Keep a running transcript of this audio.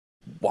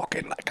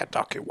Walking like a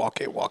talkie,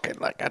 walking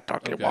like a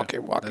talkie, Okay,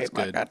 walking that's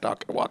like good. a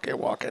talkie,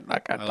 walking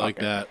like a talkie. I like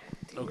that.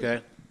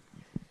 Okay.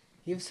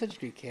 You have such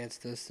good cats,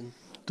 Dustin.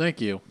 Thank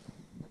you.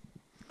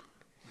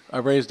 I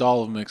raised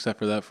all of them except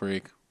for that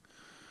freak.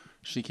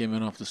 She came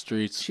in off the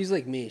streets. She's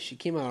like me. She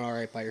came out all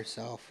right by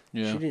herself.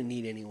 Yeah. She didn't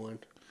need anyone.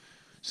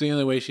 So the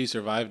only way she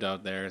survived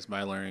out there is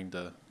by learning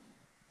to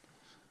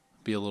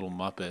be a little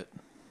Muppet.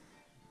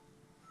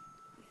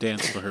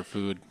 Dance for her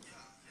food.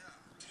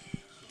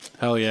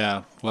 Hell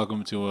yeah.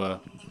 Welcome to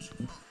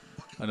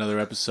another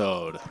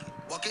episode.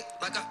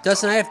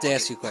 Dustin, I have to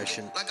ask you a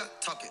question.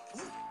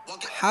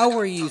 How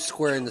are you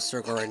squaring the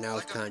circle right now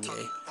with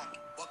Kanye?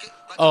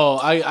 Oh,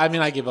 I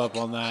mean, I give up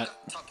on that.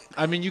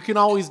 I mean, you can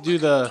always do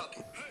the...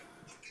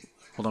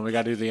 Hold on, we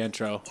gotta do the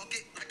intro.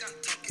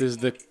 This is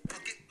the...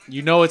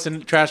 You know it's a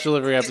trash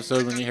delivery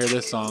episode when you hear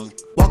this song.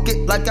 Walk it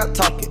like I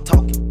talk it,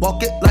 talk it.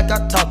 Walk it like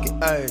I talk it,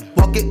 ayy.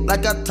 Walk it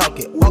like I talk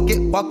it,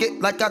 walk it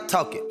like I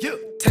talk it. Yeah.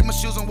 Take my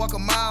shoes and walk a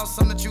mile,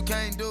 something that you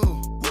can't do.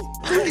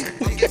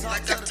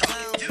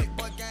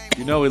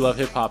 You know we love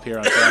hip-hop here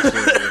on Trash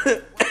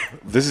Delivery.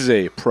 This is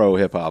a pro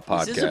hip hop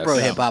podcast. This is a pro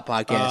hip hop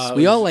podcast.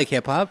 We all like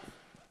hip hop.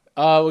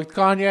 With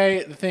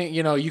Kanye, the thing,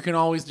 you know, you can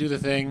always do the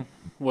thing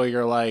where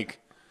you're like,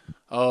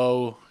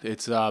 oh,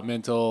 it's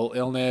mental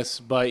illness,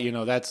 but, you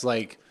know, that's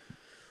like...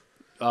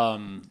 I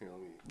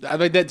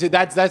mean,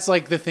 that's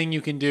like the thing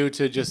you can do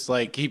to just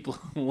like keep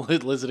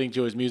listening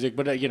to his music.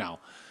 But you know,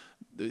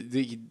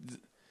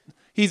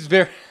 he's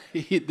very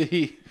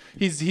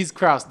he's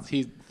crossed.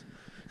 Do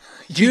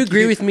you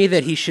agree with me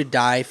that he should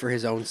die for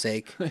his own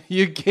sake?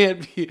 You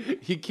can't.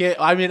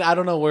 I mean, I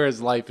don't know where his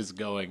life is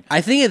going.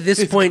 I think at this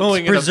It's point,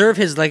 going to in a- preserve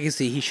his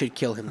legacy, he should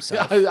kill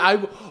himself.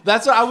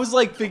 That's what I was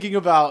like thinking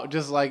about.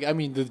 Just like, I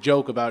mean, the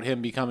joke about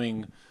him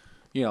becoming,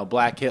 you know,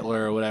 Black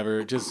Hitler or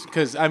whatever. Just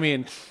because, I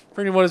mean,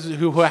 for anyone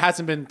who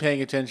hasn't been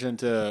paying attention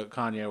to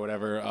Kanye or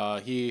whatever,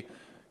 he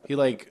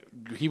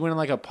went on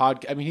like a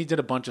podcast. I mean, he did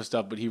a bunch of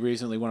stuff, but he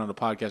recently went on a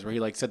podcast where he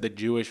like said the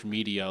Jewish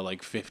media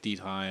like 50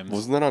 times.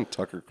 Wasn't that on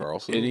Tucker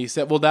Carlson? And he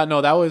said, well, that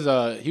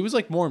was he was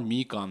like more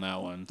meek on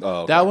that one. Oh,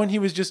 okay. That one he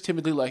was just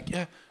timidly like,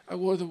 yeah, I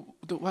wore the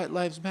White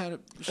Lives Matter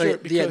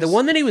shirt. Yeah, the because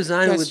one that he was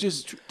on that's with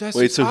just that's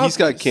Wait, just so he's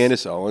got obvious."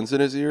 Candace Owens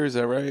in his ear? Is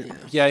that right?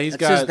 Yeah, he's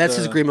got that's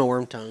his Grima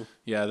Worm tongue.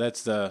 Yeah,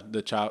 that's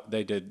the chop.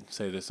 They did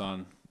say this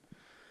on.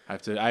 I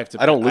have to.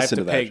 I don't listen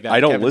to peg that. I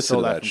don't Kevin listen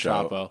stole to that from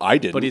show. Chapo, I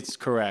didn't. but it's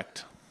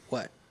correct.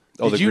 What?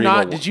 Oh, Did the you Grima not?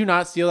 one. Did you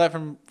not steal that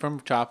from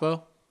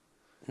Chapo?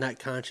 Not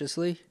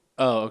consciously.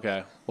 Oh,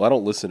 okay. Well, I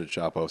don't listen to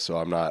Chapo, so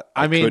I'm not.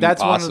 I mean, couldn't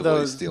that's one of possibly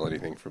those- steal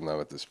anything from them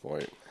at this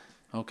point.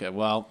 Okay.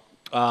 Well,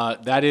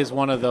 that is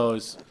one of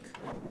those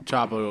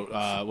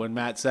Chapo. When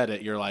Matt said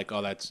it, you're like,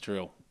 oh, that's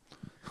true.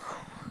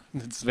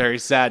 It's very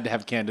sad to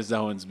have Candace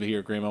Owens be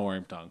your Grima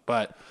Worm tongue,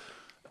 but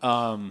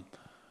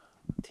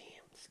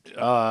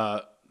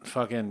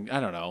fucking, I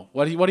don't know.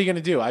 What are you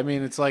gonna do? I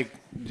mean, it's like,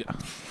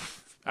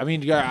 I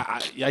mean,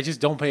 I just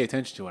don't pay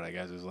attention to it. I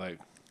guess it's like,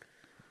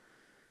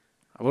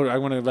 I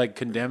want to like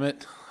condemn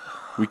it.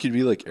 We could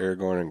be like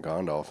Aragorn and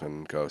Gandalf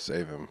and go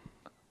save him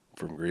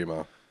from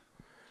Grima,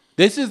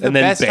 This is the and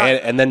then best.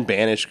 and then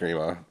banish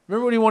Grima.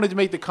 Remember when he wanted to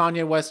make the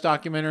Kanye West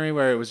documentary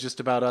where it was just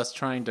about us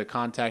trying to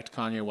contact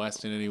Kanye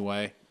West in any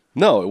way?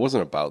 No, it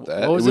wasn't about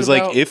that. What was it was it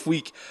like about? if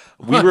we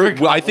I were.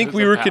 forgot I what think it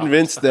we was were about.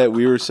 convinced that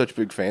we were such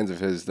big fans of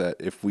his that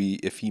if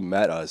he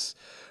met us,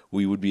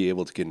 we would be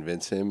able to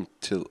convince him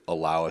to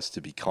allow us to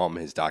become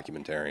his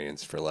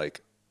documentarians for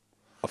like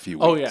a few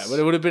weeks. Oh yeah, but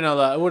it would have been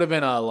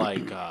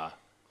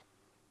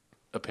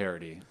a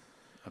parody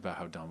about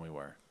how dumb we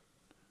were,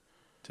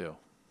 too.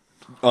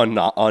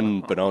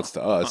 Unbeknownst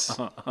to us.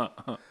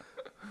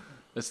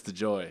 That's the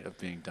joy of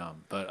being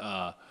dumb.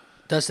 But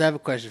Dustin, I have a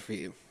question for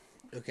you.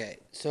 Okay,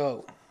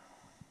 so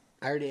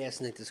I already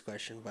asked Nick this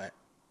question, but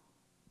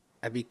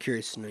I'd be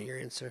curious to know your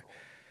answer.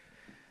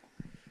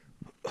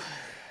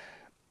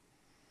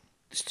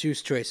 There's two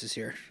choices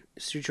here.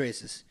 There's two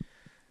choices.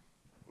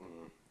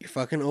 You're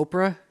fucking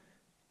Oprah.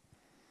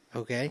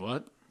 Okay.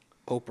 what?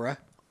 Oprah.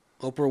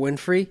 Oprah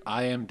Winfrey.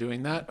 I am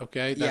doing that.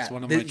 Okay, that's Yeah,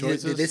 one of my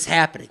choices. This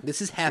happening.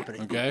 This is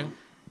happening. Okay,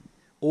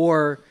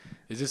 Or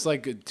is this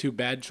like two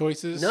bad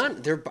choices?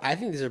 none. I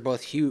think these are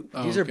both huge.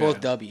 These are Okay. both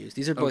W's.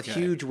 These are both Okay.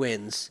 huge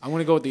wins. I'm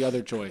gonna go with the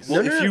other choice.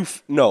 Well, no, if no. you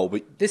no,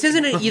 but This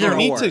isn't an either you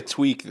need or. to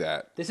tweak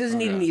that. This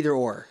isn't even either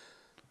or.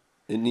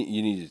 You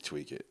need to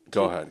tweak it.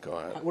 Go ahead.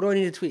 What do I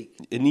need to tweak?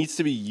 It needs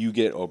to be you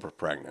get Oprah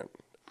pregnant,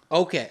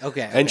 Okay.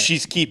 and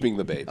she's keeping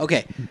the baby.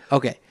 Okay.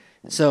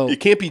 So It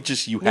can't be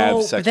just you have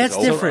No, sex but that's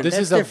with Oprah. different. This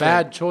That's is a different.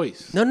 bad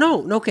choice.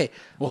 no. Okay.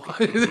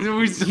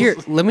 Here,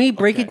 let me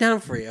break it down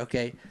for you.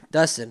 Okay,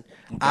 Dustin.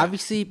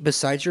 Obviously,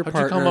 besides your How'd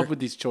partner, you come up with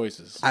these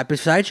choices?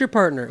 besides your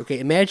partner. Okay,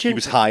 imagine. He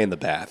was high in the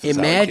bath. is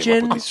how he came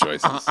Imagine- up with these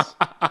choices.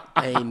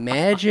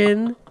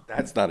 Imagine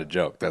That's not a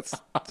joke. That's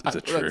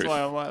the truth. That's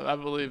why I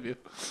believe you.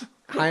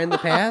 high in the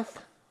path.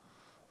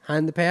 High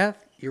in the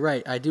path. You're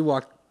right.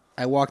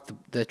 I walk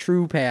the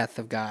true path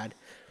of God.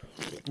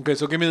 Okay,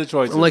 so give me the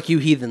choices. Unlike you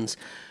heathens.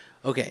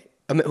 Okay.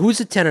 Who's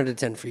a 10 out of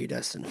 10 for you,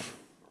 Dustin?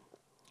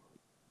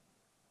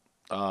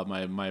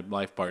 my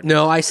life partner.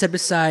 No, I said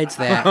besides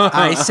that.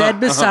 I said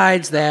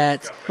besides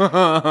that.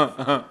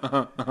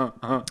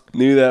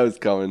 Knew that was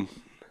coming.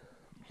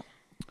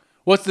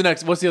 What's the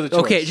other choice?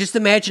 Okay, just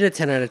imagine a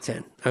 10 out of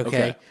 10.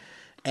 Okay.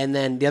 And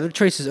then the other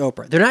choice is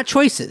Oprah. They're not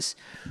choices.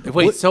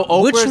 Wait, so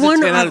Oprah is a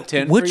 10 out of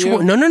 10 Which for you?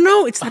 one?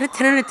 No. It's not a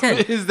 10 out of 10.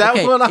 Is that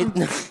what I'm...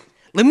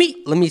 Let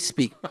me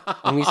speak.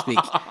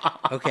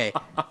 Okay.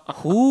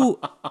 Who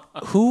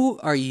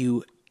are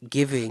you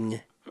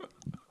giving?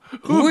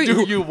 Who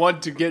do you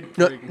want to get?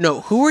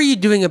 No. Who are you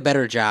doing a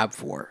better job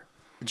for?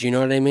 Do you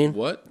know what I mean?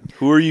 What?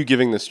 Who are you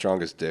giving the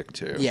strongest dick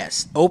to?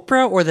 Yes,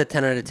 Oprah or the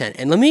 10 out of 10.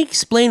 And let me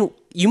explain.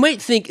 You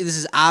might think this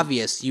is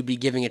obvious. You'd be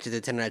giving it to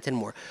the 10 out of 10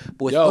 more.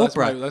 But with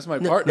Oprah, that's my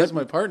partner. That's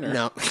my partner.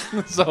 No.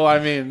 So I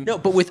mean, No,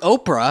 but with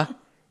Oprah,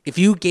 if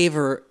you gave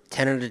her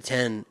 10 out of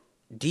 10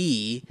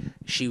 D,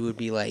 she would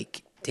be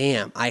like,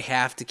 damn, I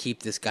have to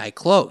keep this guy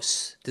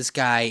close. This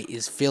guy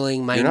is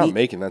filling my You're not need.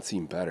 making that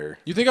seem better.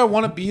 you think I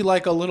want to be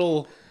like a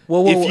little?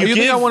 Whoa, If you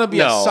think I wanna be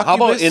a how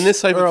about succubus? in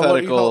this Or what do you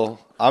hypothetical?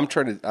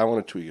 I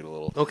want to tweak it a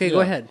little. Okay, go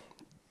ahead.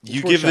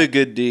 You give the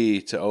good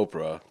D to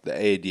Oprah, the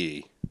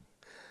AD.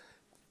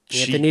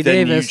 Anthony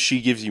Davis.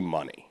 She gives you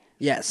money.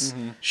 Yes.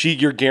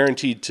 You're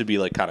guaranteed to be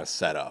like kind of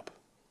set up.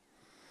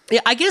 Yeah,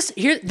 I guess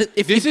here,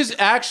 This is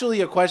actually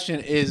a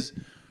question.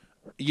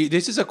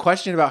 This is a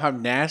question about how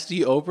nasty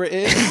Oprah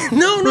is.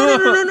 no.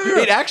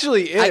 It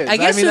actually is. I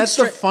guess mean, that's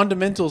it's the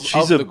fundamentals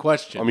of the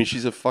question. I mean,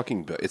 she's a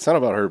fucking. It's not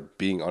about her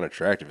being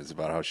unattractive. It's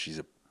about how she's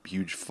a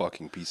huge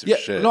fucking piece of yeah,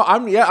 shit. no,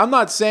 I'm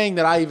not saying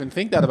that I even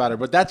think that about her,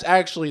 but that's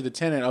actually the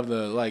tenet of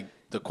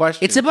the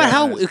question. It's about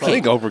how- I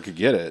think Oprah could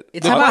get it.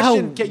 It's The about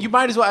question, how. you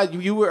might as well.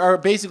 You are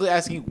basically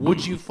asking,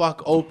 would you fuck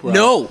Oprah?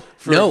 No,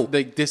 for no.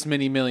 like this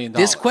many $1 million.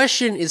 This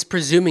question is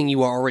presuming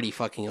you are already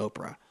fucking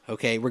Oprah.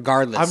 Okay,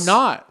 regardless. I'm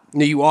not.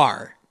 No, you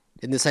are.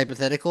 In this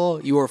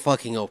hypothetical, you are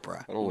fucking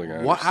Oprah. I don't think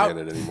I What- understand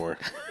it anymore.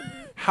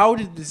 How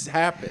did this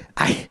happen?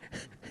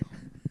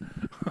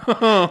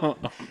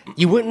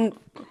 You wouldn't.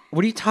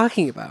 What are you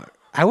talking about?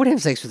 I would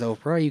have sex with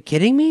Oprah. Are you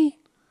kidding me?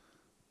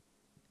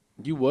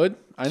 You would?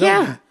 I know.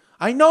 Yeah.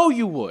 I know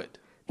you would.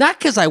 Not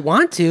because I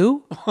want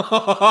to.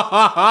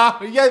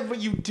 Yeah, but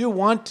you do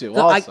want to.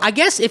 No, Also. I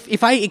guess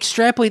if I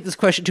extrapolate this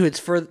question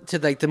to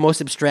like the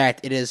most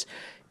abstract, it is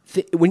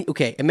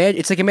imagine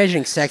it's like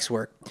imagining sex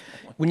work.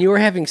 When you were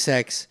having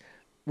sex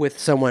with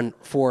someone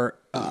for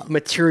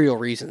material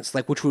reasons,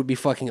 like which would be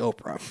fucking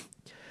Oprah,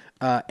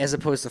 as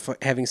opposed to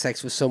having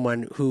sex with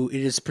someone who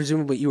it is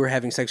presumably you were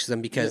having sex with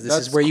them because this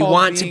That's is where you called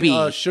want to being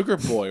be. a sugar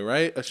boy,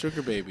 right? A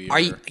sugar baby. Are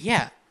you?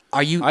 Yeah.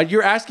 Are you?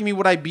 You're asking me,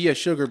 would I be a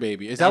sugar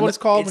baby? Is that what it's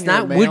called? It's when you're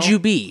not. a male? Would you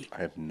be? I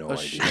have no A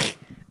idea.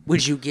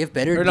 Would you give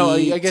better? Or no,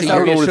 D I guess to I would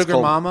your- be know a what it's sugar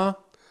called. mama.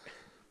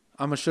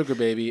 I'm a sugar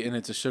baby, and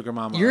it's a sugar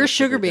mama. You're or a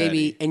sugar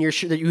baby, daddy. and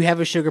you have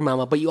a sugar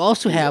mama, but you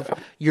also have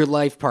your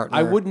life partner.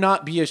 I would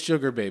not be a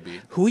sugar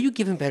baby. Who are you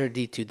giving better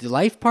D to, the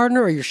life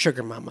partner or your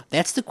sugar mama?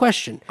 That's the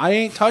question. I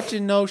ain't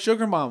touching no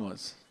sugar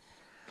mamas.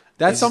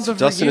 That's something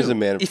Dustin for you. is a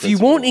man of If you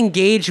won't principle.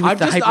 engage with I'm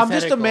the just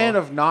hypothetical, a man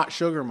of not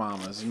sugar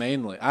mamas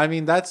mainly. I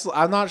mean,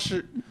 I'm not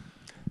sure.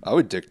 I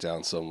would dick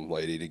down some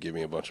lady to give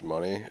me a bunch of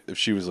money if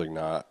she was like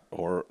not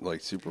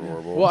super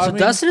horrible. Well, I So mean,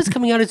 Dustin is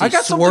coming out as a I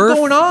got something swerve.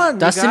 going on, you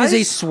Dustin is a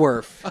guys.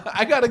 swerve.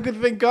 I got a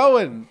good thing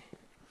going.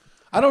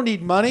 I don't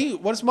need money.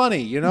 What's money?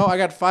 You know, I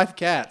got 5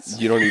 cats.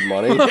 You don't need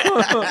money.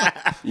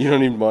 You don't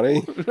need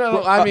money.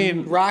 No, I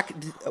mean, Rock.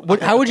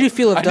 How would you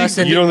feel if I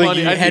Dustin need You don't think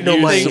money. you I had need no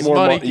to money? use Some more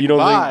money money. to You don't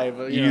buy, think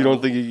but, you know.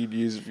 don't think you could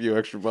use a few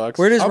extra bucks?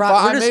 Where does I'm Rock?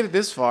 fine. Where, I does, made it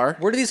this far.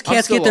 where do these I'm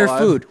cats still get their alive.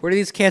 food? Where do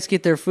these cats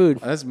get their food?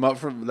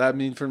 From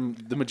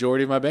the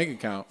majority of my bank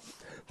account.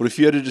 What if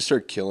you had to just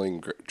start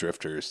killing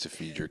drifters to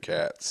feed your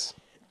cats?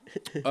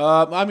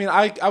 I mean,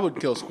 I would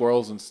kill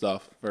squirrels and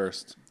stuff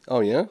first.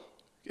 Oh yeah.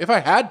 If I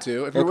had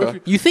to. Okay.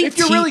 You think if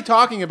you're T- really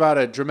talking about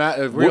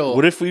a real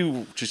What if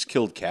we just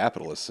killed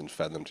capitalists and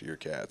fed them to your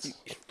cats?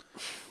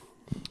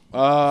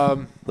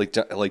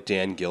 Like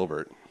Dan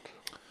Gilbert.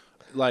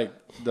 like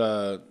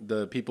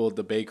the people at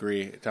the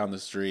bakery down the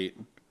street,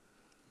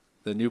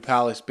 the New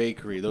Palace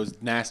Bakery,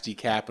 those nasty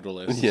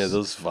capitalists. Yeah,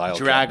 those vile.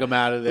 drag them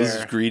out of Those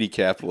there. greedy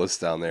capitalists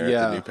down there at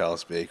Yeah. the New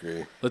Palace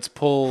Bakery. Let's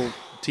pull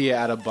Tia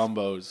out of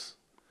Bumbo's,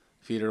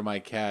 feed her to my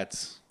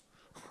cats.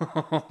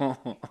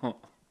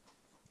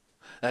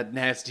 That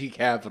nasty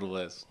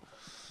capitalist.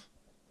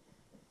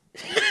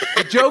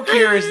 The joke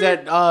here is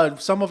that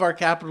some of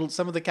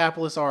the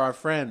capitalists are our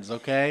friends.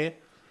 Okay,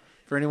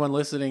 for anyone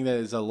listening that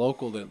is a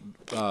local that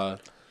knows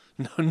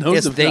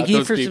Yes, about thank you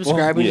those for people.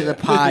 subscribing to Yeah. the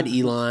pod,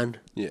 Elon.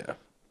 Yeah.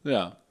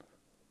 Yeah.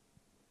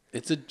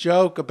 It's a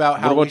joke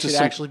about how about we should just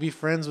some- actually be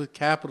friends with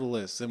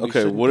capitalists. And we Okay,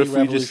 shouldn't what be if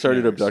we just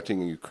started revolutionaries.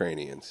 abducting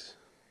Ukrainians,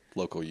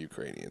 local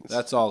Ukrainians?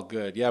 That's all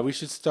good. Yeah, we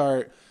should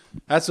start.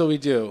 That's what we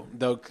do.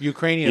 The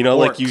Ukrainian you know,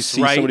 orcs, like you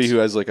see right? somebody who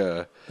has like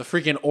a The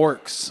freaking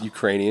orcs.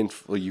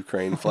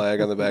 Ukraine flag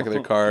on the back of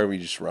their car, and we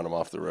just run them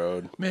off the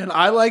road. Man,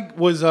 I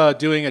was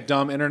doing a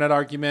dumb internet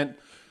argument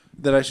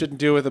that I shouldn't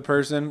do with a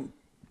person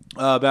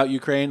about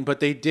Ukraine,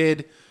 but they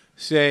did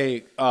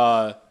say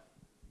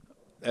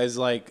as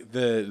like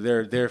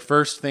their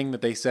first thing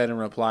that they said in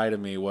reply to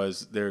me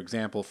was their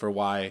example for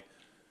why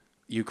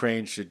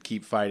Ukraine should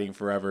keep fighting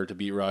forever to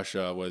beat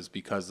Russia was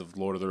because of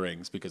Lord of the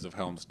Rings, because of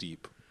Helm's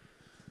Deep.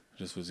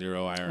 Just with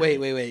zero irony.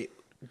 Wait.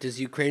 Does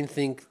Ukraine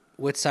think?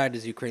 What side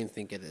does Ukraine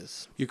think it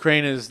is?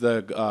 Ukraine is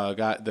the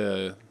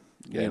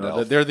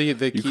they're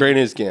the Ukraine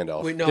is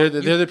Gandalf. Wait, no,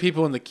 they're the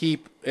people in the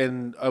keep,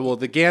 and well,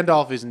 the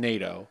Gandalf is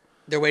NATO.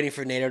 they're waiting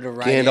for NATO to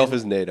ride Gandalf in.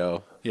 is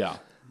NATO. Yeah,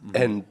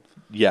 And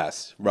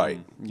yes, right.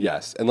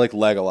 Yes. And like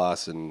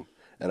Legolas and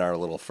our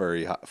little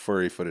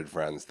furry-footed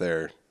friends,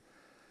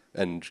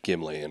 and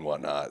Gimli and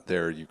whatnot,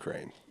 they're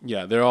Ukraine.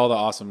 yeah, they're all the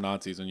awesome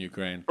Nazis in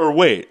Ukraine Or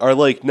wait, are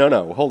like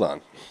no, hold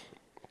on.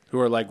 who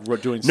are like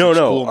doing No,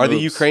 such cool are the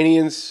moves.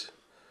 Ukrainians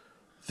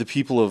the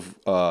people of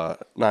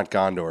not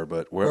Gondor,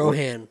 but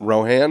Rohan.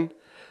 Rohan,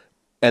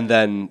 and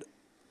then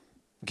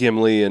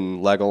Gimli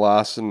and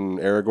Legolas and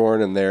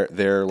Aragorn, and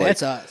they're like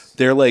That's us.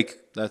 They're like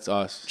That's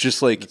us.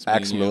 just like That's me and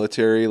you.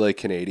 ex-military like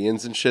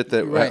Canadians and shit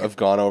that Right. have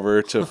gone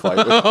over to fight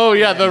with. Oh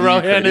yeah, the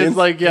Rohan Ukrainians? is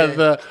like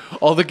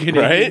all the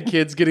Canadian Right?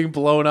 kids getting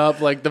blown up,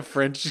 like the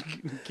French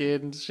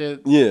kid and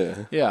shit.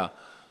 Yeah, Yeah,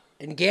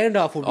 And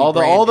Gandalf will be all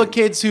the Brandon.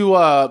 kids who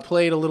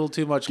played a little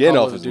too much. Call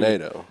Gandalf of is Duty.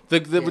 NATO.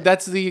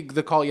 That's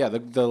the call. Yeah,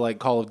 the like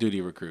Call of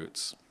Duty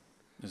recruits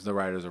is the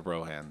Riders of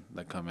Rohan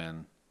that come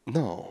in.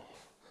 No,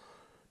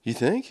 you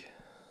think?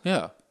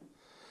 Yeah.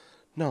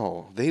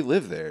 No, they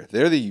live there.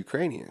 They're the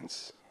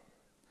Ukrainians.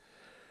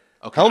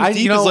 Okay. Helm's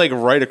Deep is like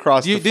right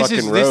across the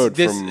fucking road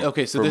from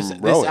okay, so from this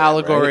Rohan,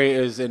 allegory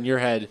right? is in your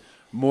head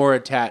more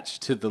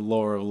attached to the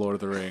lore of Lord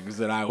of the Rings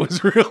than I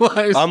was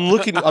realizing.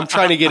 I'm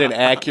trying to get an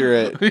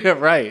accurate. yeah,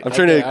 right. I'm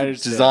trying Okay, I to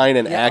understand. design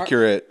an Yeah, our-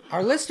 accurate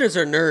Our listeners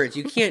are nerds.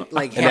 You can't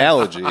like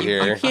analogy You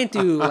here. can't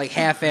do like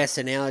half-ass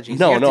analogies. You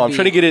No, have no, I'm be-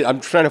 trying to get it.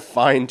 I'm trying to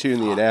fine tune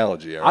the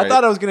analogy. All I right?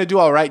 thought I was gonna do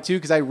all right too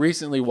because I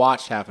recently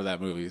watched half of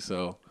that movie.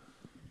 So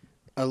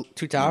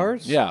Two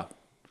Towers. yeah,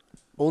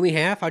 Only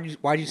half.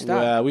 Why'd you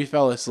stop? we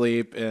fell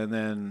asleep and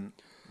then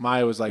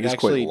Maya was like, It is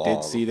quite "Actually, long.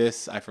 did see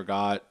this? I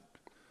forgot."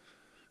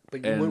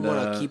 But you and, wouldn't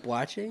want to keep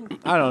watching.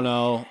 I don't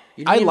know.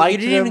 You I liked You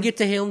didn't them. even get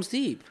to Helm's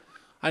Deep.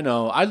 I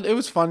know. It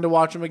was fun to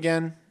watch them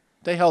again.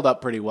 They held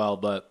up pretty well,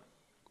 but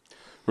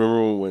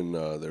Remember when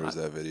there was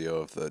that video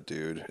of the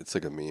dude? It's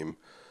like a meme.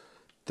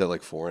 That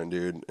like foreign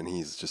dude, and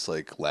he's just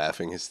like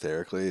laughing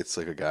hysterically. It's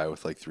like a guy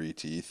with like 3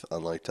 teeth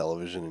on like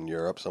television in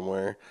Europe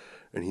somewhere,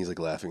 and he's like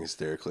laughing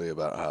hysterically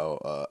about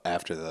how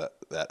after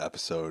that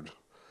episode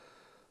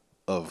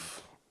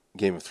of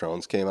Game of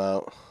Thrones came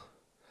out,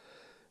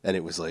 and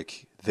it was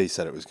like they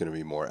said it was going to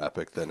be more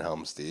epic than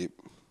Helm's Deep,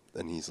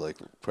 and he's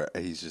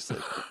just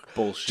like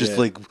bullshit. just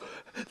like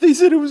they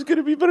said it was going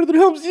to be better than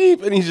Helm's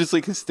Deep, and he's just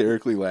like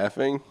hysterically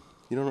laughing.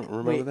 You don't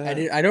remember Wait, that?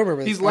 I don't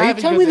remember. He's this. Are you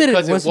laughing telling me that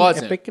because it it wasn't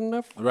wasn't. epic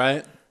enough?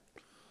 right?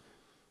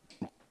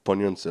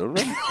 Bunyan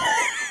Silver?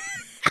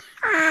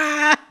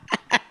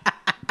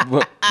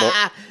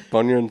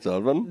 Bunyan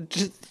Silver?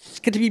 Just, it's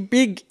going to be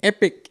big,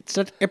 epic. It's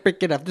not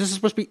epic enough. This is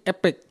supposed to be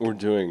epic. We're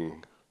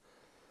doing.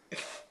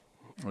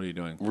 What are you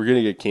doing? We're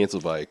gonna get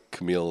canceled by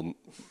Camille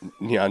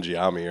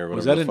Nyanjiami or whatever.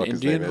 Was that the an fuck his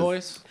Indian name is.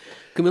 voice?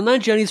 Kamil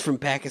Nanjiani's from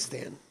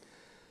Pakistan.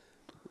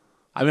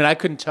 I mean, I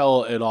couldn't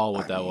tell at all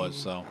what that was.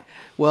 So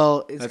Well,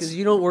 it's That's- because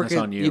you don't work that's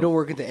at on you. you. Don't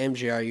work at the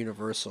MJR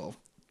Universal.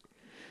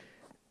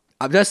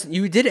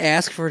 You did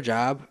ask for a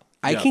job.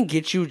 I Yeah. can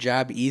get you a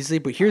job easily,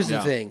 but here's the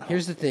Yeah. thing.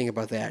 Here's the thing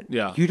about that.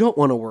 Yeah. You don't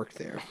want to work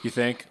there. you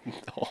think?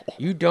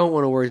 You don't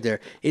want to work there.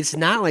 It's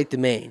not like the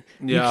main.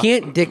 Yeah. You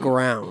can't dick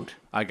around.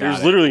 I got There's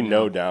it. literally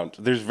no down.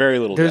 There's very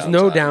little. There's downtime.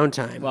 no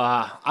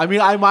downtime. I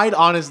mean, I might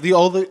honestly.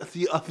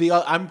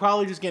 I'm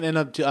probably just getting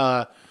up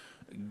to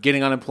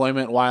getting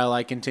unemployment while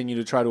I continue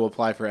to try to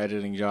apply for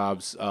editing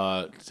jobs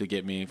to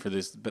get me for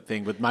this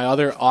thing. But my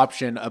other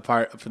option,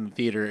 apart from the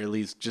theater, at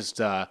least, just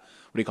what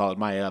do you call it?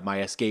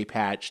 My escape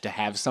hatch to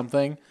have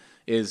something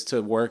is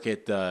to work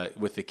with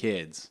the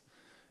kids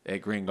at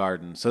Green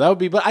Garden. So that would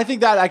be. But I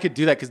think that I could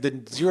do that because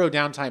the zero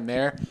downtime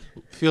there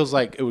feels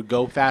like it would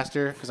go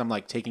faster because I'm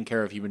like taking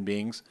care of human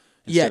beings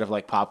instead Yeah. of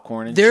like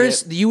popcorn and There's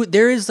shit.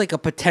 there is like a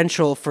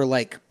potential for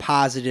like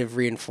positive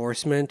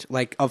reinforcement,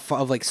 like of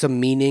like some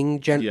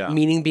meaning Yeah.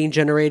 meaning being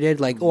generated.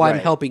 Like, oh, I'm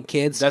Right. helping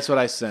kids. That's what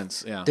I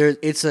sense. Yeah. There,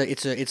 it's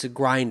a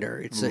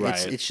grinder.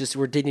 Right. It's just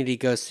where dignity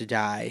goes to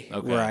die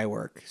Okay. where I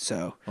work.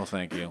 So Well,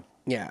 thank you.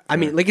 yeah, I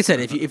mean, like I said,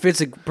 if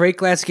it's a break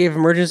glass cave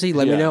emergency,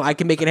 let me Yeah. know. I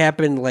can make it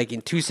happen like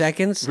in 2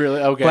 seconds.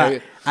 Really? Okay.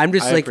 But I'm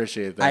just I like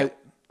appreciate that.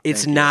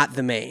 It's Thank you. not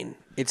the main.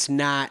 It's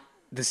not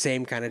the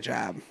same kind of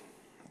job.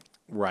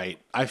 Right.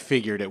 I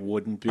figured it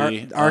wouldn't be.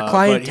 Our But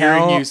clientele-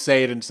 hearing you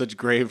say it in such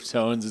grave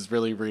tones is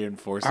really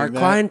reinforcing Our that.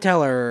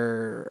 clientele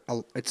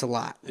it's a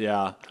lot.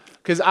 Yeah.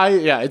 Because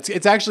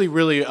it's actually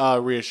really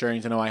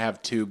reassuring to know I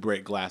have 2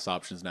 break glass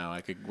options now.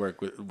 I could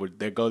work with, would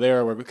they go there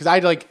or work because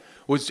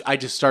I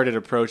just started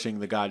approaching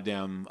the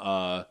goddamn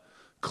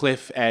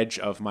cliff edge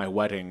of my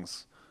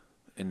weddings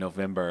in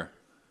November.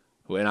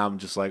 And I'm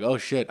just like, oh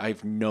shit, I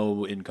have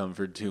no income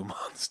for 2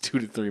 months, 2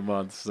 to 3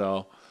 months.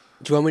 So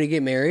Do you want me to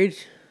get married?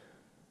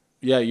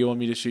 yeah, you want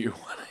me to shoot your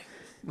wedding?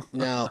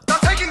 No.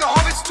 Stop taking the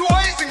hobbit's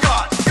toys and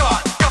God.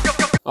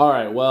 All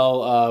right.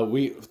 Well,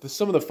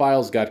 some of the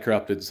files got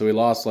corrupted, so we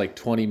lost like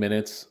 20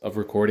 minutes of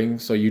recording.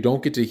 So you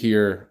don't get to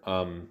hear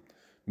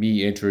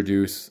me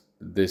introduce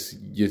this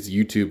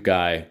YouTube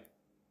guy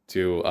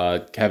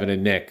to Kevin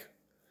and Nick,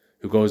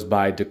 who goes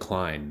by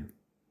Decline,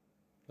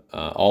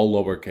 all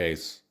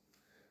lowercase.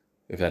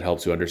 If that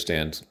helps you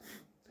understand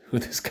who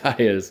this guy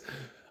is,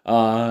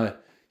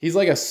 he's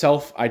like a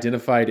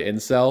self-identified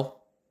incel.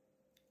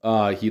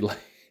 He will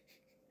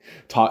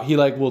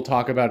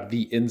talk about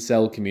the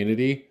incel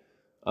community.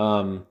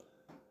 Here,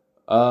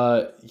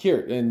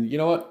 and you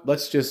know what?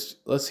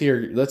 Let's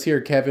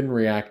hear Kevin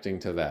reacting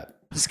to that.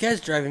 This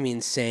guy's driving me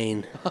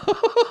insane.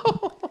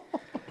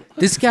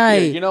 This guy.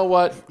 Here, you know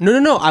what?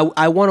 No.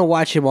 I want to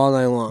watch him all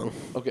night long.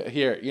 Okay,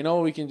 here. You know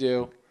what we can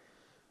do?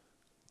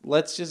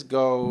 Let's just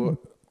go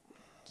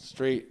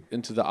straight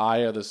into the eye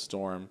of the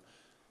storm.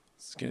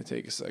 It's gonna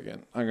take a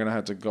second. I'm gonna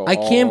have to go. I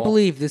can't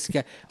believe this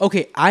guy.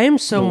 Okay, I am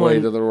someone. way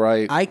to the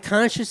right. I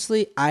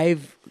consciously, I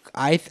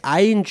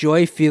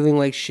enjoy feeling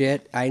like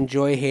shit. I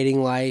enjoy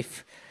hating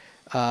life,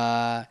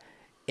 but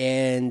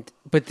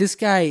this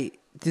guy,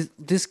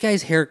 this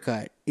guy's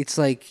haircut. It's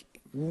like,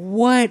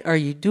 what are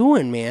you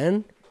doing,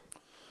 man?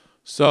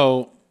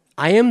 So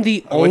I am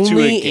the I went to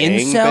only a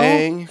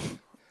gangbang.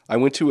 I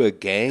went to a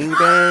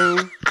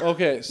gangbang.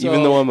 okay, so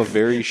Even though I'm a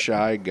very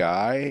shy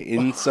guy,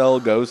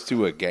 incel goes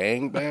to a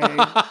gangbang.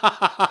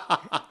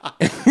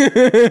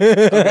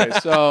 okay,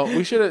 so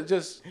we should have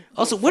just.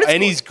 Also, what is?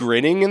 And he's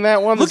grinning in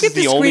that one. Look This at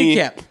is the the screen only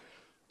cap.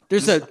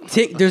 There's a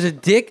tick. There's a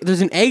dick. There's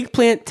an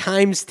eggplant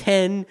times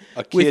 10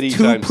 a kitty with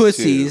two times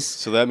pussies, 2.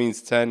 So that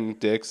means 10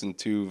 dicks and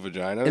 2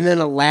 vaginas. and then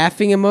a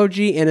laughing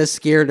emoji and a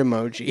scared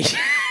emoji.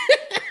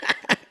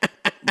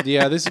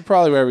 Yeah, this is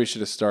probably where we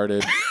should have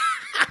started.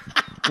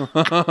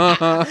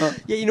 Yeah,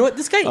 you know what?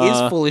 This guy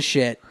is full of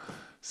shit.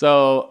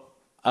 So,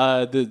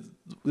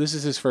 this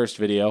is his first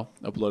video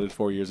uploaded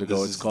 4 years ago.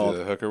 This It's is called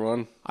the hooker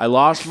one. "I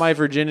lost my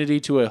virginity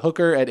to a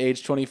hooker at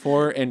age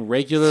 24 and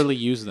regularly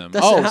use them."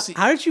 Dustin,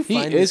 how did you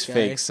find he this is guy?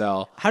 fake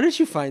cell. How did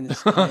you find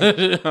this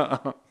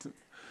guy?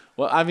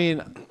 Well, I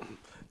mean,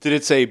 Did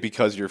it say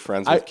because you're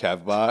friends with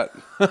KevBot?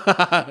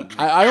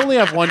 I only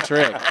have one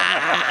trick.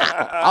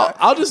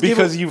 I'll just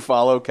Because you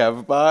follow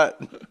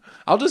KevBot?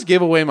 I'll just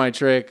give away my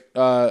trick.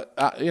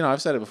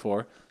 I've said it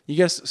before. You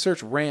guys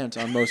search rant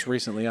on most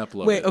recently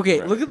uploaded. Wait,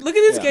 okay, look at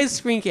this guy's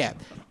screen cap.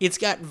 It's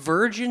got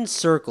virgin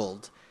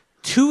circled,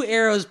 2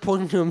 arrows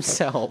pointing to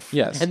himself.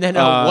 Yes, and then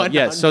a one.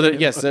 Yes, so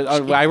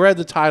I read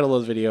the title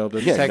of the video,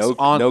 but the text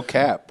no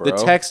cap, bro. The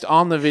text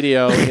on the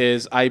video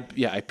is I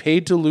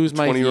paid to lose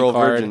my 20-year-old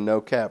card. virgin,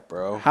 no cap,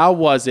 bro. How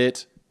was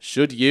it?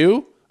 Should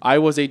you? I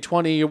was a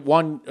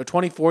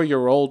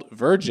 24-year-old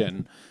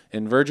virgin,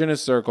 and virgin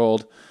is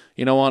circled.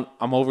 You know what?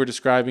 I'm over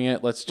describing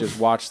it. Let's just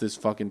watch this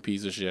fucking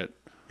piece of shit.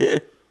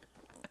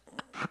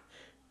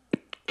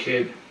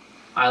 Dude,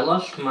 I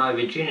lost my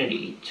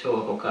virginity to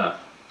a hooker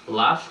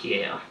last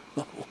year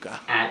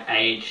at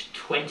age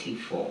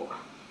 24.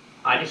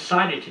 I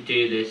decided to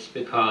do this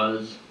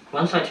because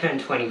once I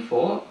turned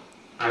 24,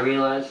 I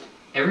realized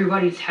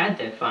everybody's had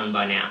their fun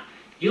by now.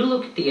 You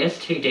look at the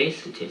STD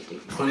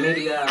statistics,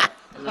 chlamydia,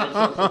 and those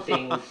sorts of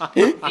things.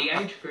 The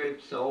age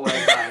groups are always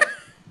like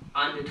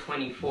under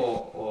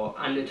 24 or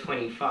under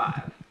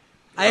 25.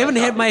 I haven't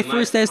had my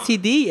first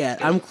STD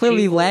yet. I'm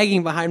clearly People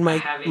lagging behind my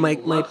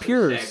lots of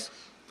peers. sex,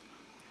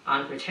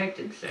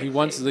 unprotected sex. He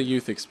wants the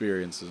youth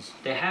experiences.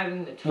 They're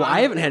having the time Well,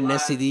 I haven't of had an their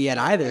STD yet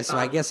life. either, so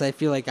I guess I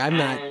feel like I'm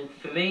not. And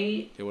for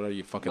me, Okay, what are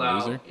you, fucking well,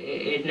 loser?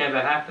 it never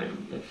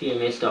happened. A few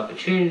missed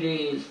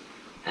opportunities,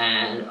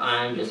 and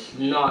I'm just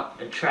not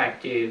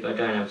attractive. I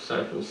don't have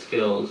social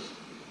skills,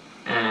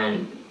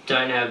 and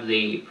don't have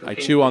the. I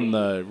chew on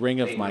the ring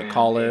of being my around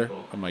collar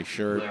people of my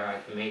shirt. where I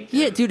can meet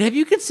Yeah, them. dude, have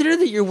you considered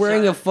that you're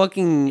wearing a It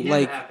fucking never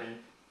like happened.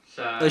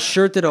 So a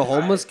shirt that a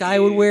homeless guy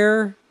would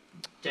wear?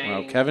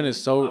 Wow, Kevin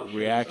is so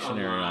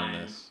reactionary on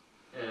this.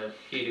 A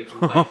few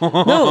different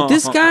places. No,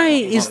 this guy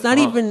is not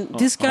even.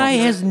 This guy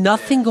has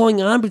nothing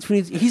going on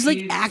between. He's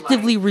like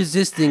actively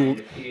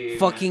resisting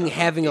fucking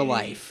having a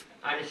life.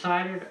 I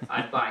decided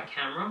I'd buy a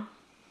camera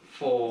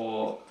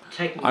for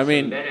taking I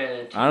mean, some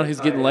better. I don't know, he's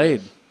getting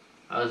laid.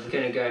 I was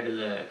gonna go to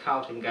the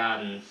Carlton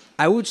Gardens.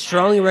 I would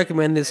strongly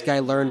recommend this guy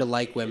learn to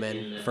like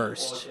women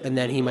first, and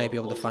then he might be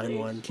able to find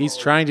one. He's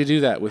trying to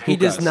do that with He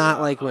does hookahs. not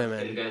like Gonna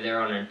women. go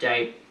there on a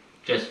date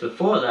just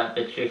before that,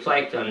 but she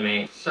flaked on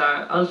me. So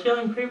I was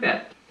feeling pretty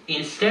bad.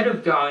 Instead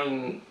of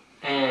going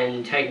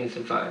and taking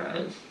some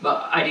photos,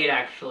 but I did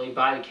actually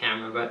buy the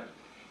camera, but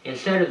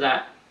instead of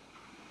that,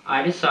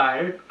 I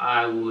decided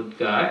I would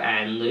go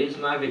and lose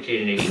my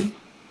virginity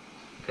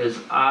because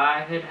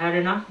I had had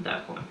enough at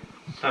that point.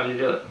 It's time to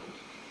do it.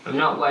 I'm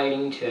not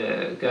waiting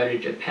to go to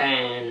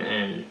Japan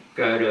and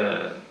go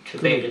to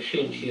Tibeta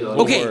Shinchi or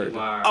Okay. Shibuya.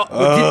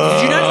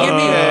 Did you not hear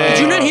me? Did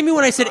you not hear me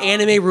when I said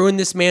anime ruined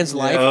this man's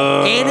life?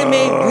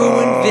 Anime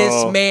ruined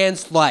this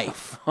man's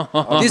life.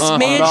 This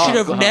man should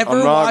have never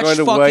I'm not watched going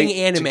to fucking wait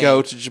anime. to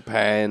go to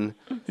Japan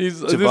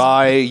to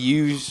buy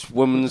used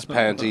women's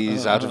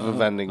panties out of a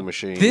vending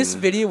machine. This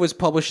video was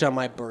published on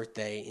my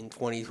birthday in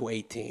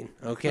 2018.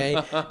 Okay,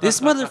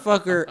 this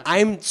motherfucker.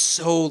 I'm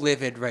so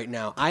livid right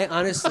now. I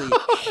honestly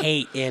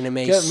hate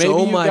anime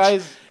so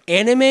much.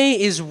 Anime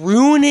is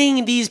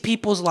ruining these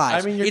people's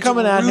lives. I mean, you're it's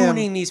coming at him.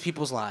 ruining these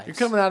people's lives. You're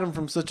coming at him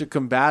from such a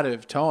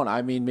combative tone.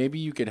 I mean, maybe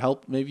you could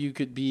help. Maybe you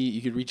could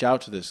reach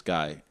out to this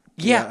guy.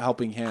 Yeah,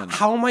 helping hand.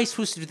 How am I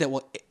supposed to do that?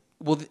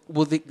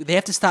 Well, they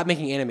have to stop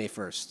making anime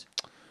first.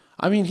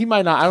 I mean, he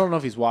might not. I don't know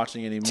if he's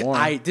watching anymore.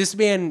 This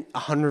man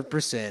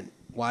 100%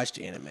 watched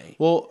anime.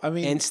 Well, I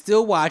mean, and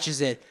still watches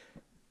it.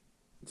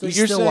 So he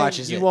you're still saying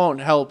watches you it. won't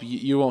help.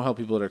 You won't help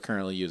people that are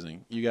currently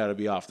using. You got to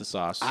be off the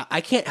sauce.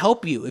 I can't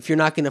help you if you're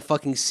not going to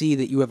fucking see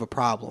that you have a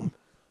problem.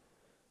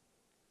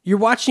 You're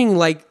watching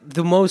like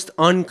the most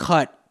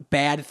uncut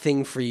bad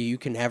thing for you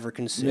can ever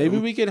consume. Maybe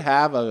we could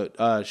have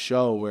a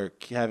show where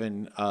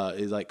Kevin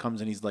is like comes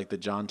and he's like the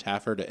John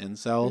Taffer to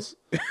incels.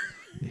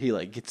 He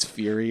like gets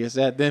furious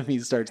at them. He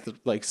starts to,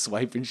 like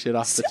swiping shit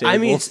off the table. I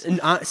mean,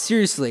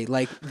 seriously,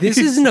 like this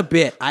isn't a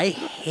bit. I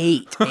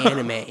hate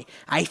anime.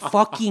 I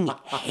fucking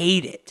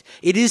hate it.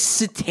 It is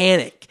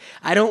satanic.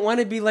 I don't want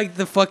to be like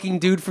the fucking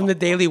dude from the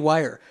Daily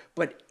Wire,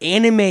 but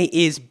anime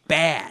is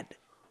bad.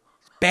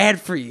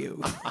 Bad for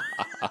you.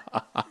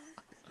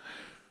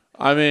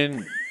 I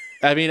mean,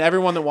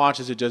 everyone that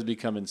watches it just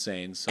become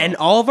insane. So. And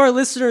all of our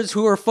listeners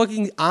who are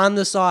fucking on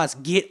the sauce,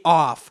 get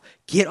off.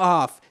 Get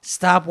off.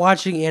 Stop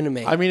watching anime.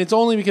 I mean, it's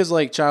only because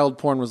like child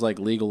porn was like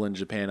legal in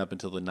Japan up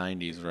until the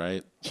 90s,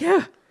 right?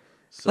 Yeah.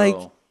 So like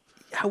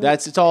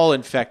it's all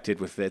infected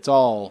with it. It's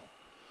all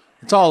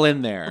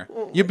in there.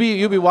 You'll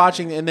be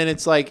watching, and then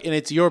it's like, and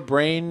it's your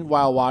brain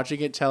while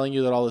watching it telling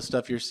you that all the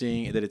stuff you're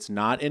seeing that it's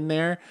not in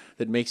there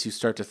that makes you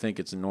start to think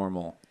it's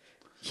normal.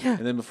 Yeah.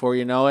 And then before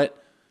you know it,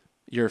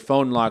 your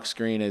phone lock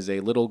screen is a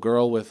little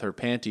girl with her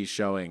panties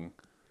showing.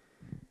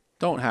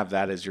 Don't have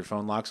that as your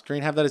phone lock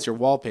screen. Have that as your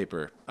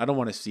wallpaper. I don't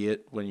want to see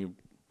it when you.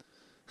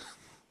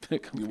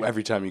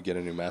 Every time you get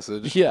a new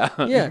message. Yeah.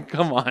 Yeah.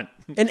 Come on.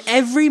 And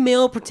every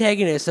male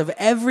protagonist of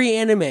every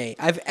anime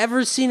I've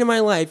ever seen in my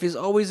life is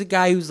always a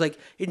guy whose like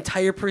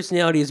entire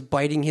personality is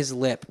biting his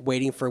lip,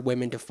 waiting for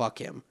women to fuck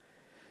him.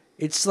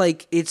 It's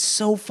like it's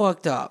so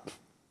fucked up.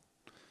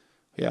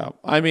 Yeah.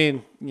 I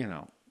mean, you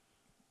know,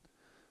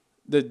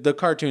 the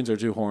cartoons are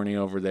too horny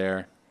over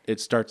there.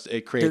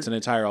 It creates an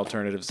entire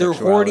alternative They're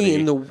sexuality.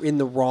 horny in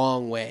the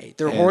wrong way.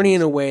 They're horny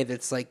in a way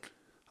that's like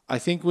I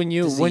think when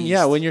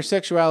your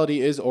sexuality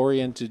is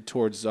oriented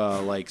towards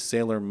like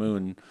Sailor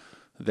Moon,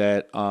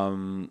 that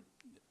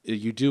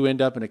you do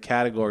end up in a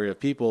category of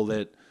people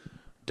that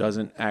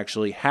doesn't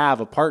actually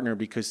have a partner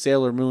because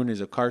Sailor Moon is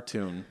a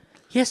cartoon.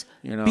 yes,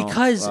 You know,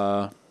 because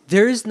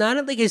there's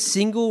not like a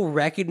single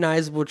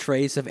recognizable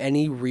trace of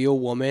any real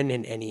woman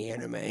in any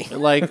anime.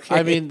 Like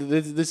I mean,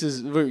 this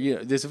is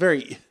this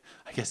very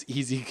I guess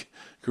easy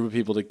group of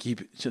people to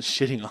keep just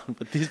shitting on,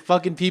 but these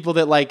fucking people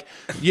that like,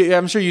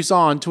 I'm sure you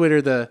saw on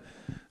Twitter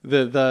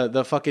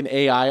the fucking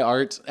AI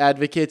art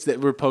advocates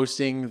that were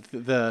posting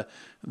the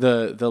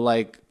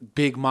like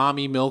big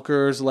mommy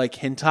milkers like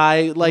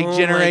hentai like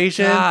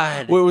generation,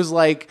 God. where it was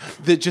like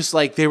just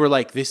like they were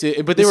like this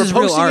is, but they This were is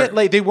real posting it art.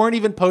 like they weren't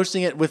even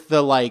posting it with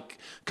the like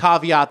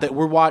caveat that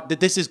that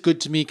this is good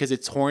to me because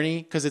it's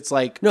horny because it's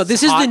like No,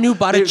 this hot. is the new They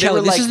Botticelli.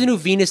 were This like- is the new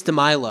Venus de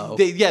Milo.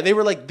 they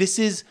were like, this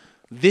is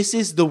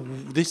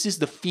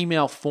the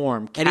female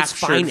form At its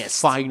captured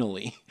finest.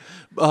 finally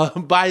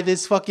by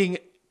this fucking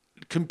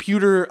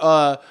computer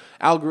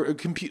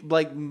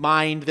like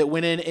mind that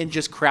went in and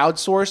just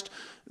crowdsourced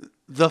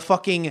the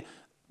fucking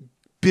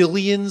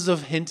billions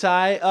of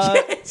hentai.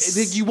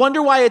 Yes. You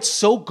wonder why it's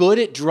so good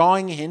at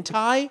drawing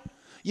hentai?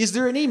 Is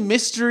there any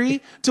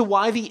mystery to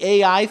why the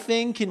AI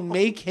thing can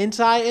make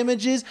hentai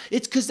images?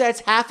 It's because that's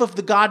half of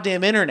the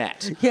goddamn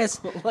internet. Yes,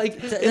 Like,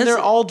 and they're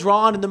all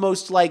drawn in the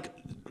most like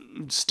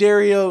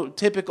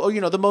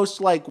stereotypical, the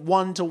most like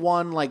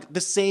one-to-one, like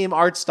the same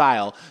art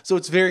style. So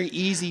it's very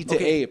easy to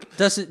ape.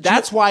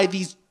 That's why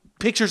these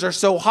pictures are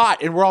so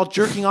hot and we're all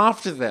jerking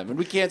off to them and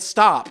we can't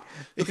stop.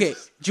 Okay,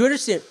 do you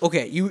understand?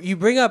 Okay, you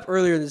bring up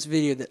earlier in this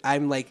video that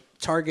I'm like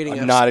targeting.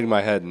 I'm nodding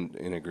my head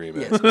in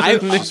agreement.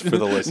 Yes, Just for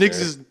the listener. Nix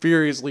is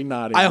furiously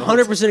nodding. I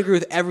 100% agree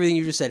with everything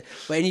you just said.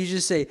 But and you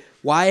just say,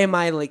 why am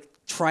I like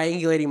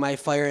triangulating my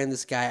fire in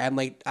this guy?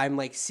 I'm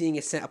like seeing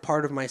a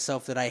part of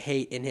myself that I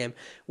hate in him.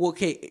 Well,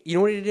 okay, you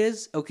know what it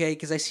is? Okay,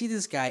 because I see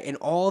this guy and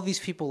all of these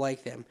people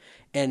like them,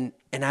 and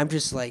I'm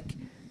just like,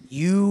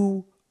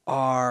 you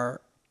are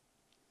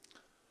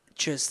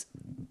just.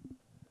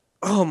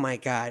 Oh my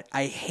God,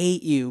 I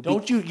hate you.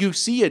 Don't you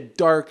see a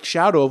dark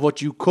shadow of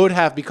what you could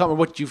have become or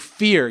what you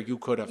fear you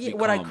could have become.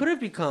 What I could have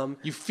become.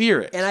 You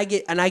fear it. And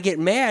I get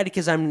mad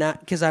because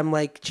I'm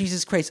like,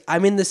 Jesus Christ,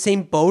 I'm in the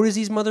same boat as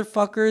these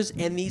motherfuckers,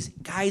 and these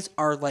guys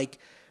are like,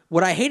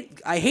 what I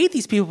hate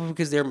these people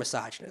because they're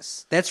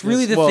misogynists. That's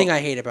really the thing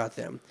I hate about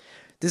them.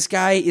 This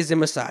guy is a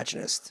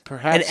misogynist.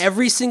 Perhaps. And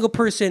every single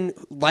person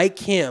like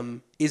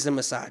him is a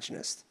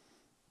misogynist.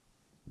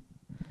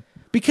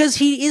 Because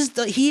he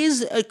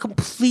is a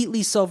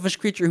completely selfish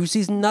creature who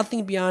sees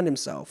nothing beyond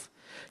himself.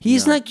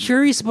 He's not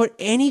curious about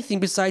anything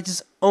besides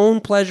his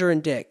own pleasure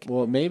and dick.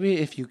 Well, maybe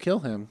if you kill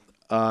him,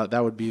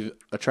 that would be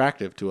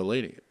attractive to a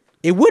lady.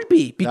 It would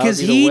be because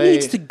be the he way-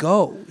 needs to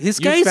go. This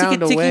You guy is like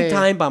found a a ticking way-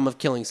 time bomb of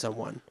killing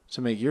someone.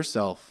 To make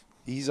yourself.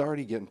 He's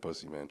already getting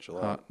pussy, man.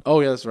 Chill out. Oh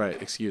yeah, that's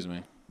right. Excuse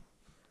me.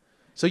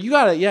 So you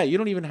gotta, you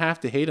don't even have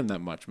to hate him that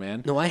much,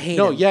 man. No, I hate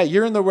No, him. yeah,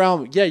 you're in the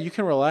realm. Yeah, you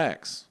can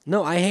relax.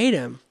 No, I hate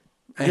him.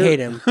 I hate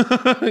him.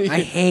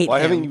 I hate Why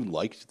him. haven't you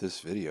liked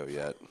this video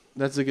yet?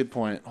 That's a good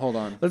point. Hold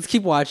on, Let's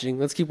keep watching.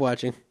 Let's keep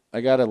watching.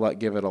 I gotta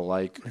give it a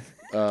like.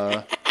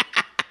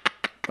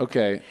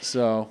 Okay,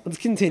 so Let's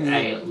continue.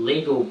 A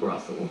legal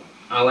brothel.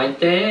 I went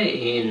there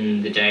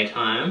in the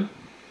daytime,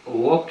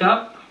 walked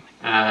up.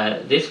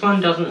 This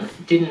one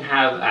didn't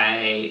have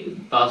a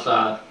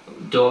buzzer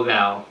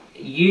doorbell.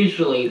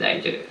 Usually they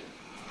do.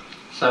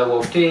 So I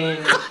walked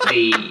in,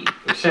 the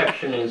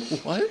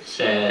receptionist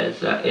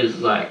says, is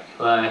like,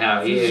 hello, how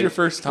are you? This is your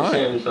first time.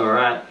 Seems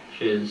alright.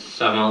 She's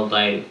some old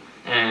lady.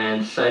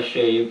 And so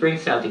she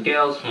brings out the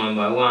girls one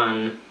by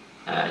one.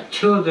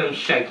 Two of them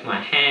shake my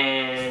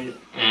hand,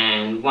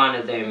 and one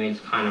of them is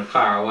kind of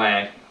far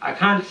away. I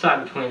can't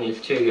decide between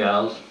these two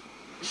girls,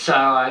 so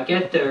I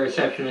get the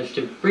receptionist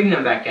to bring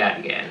them back out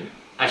again.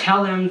 I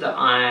tell them that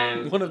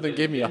I'm... one of them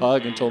gave me a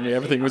hug and told me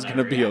everything was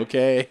gonna be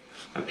okay.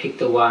 I pick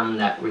the one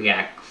that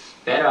reacts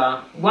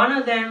better. One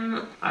of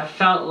them, I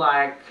felt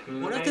like...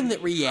 One of them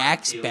that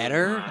reacts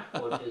better?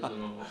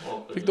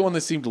 Pick the one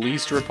that seemed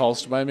least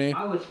repulsed by me.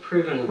 I was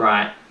proven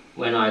right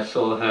when I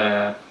saw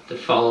her the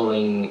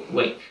following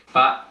week,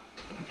 but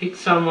I picked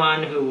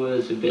someone who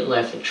was a bit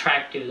less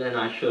attractive than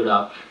I should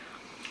have.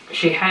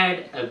 She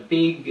had a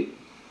big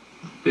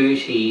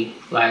booty,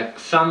 like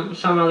some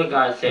other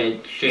guy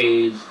said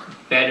she's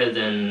better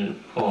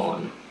than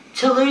porn.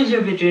 To lose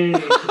your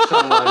virginity to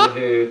someone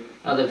who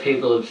other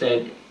people have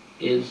said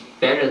is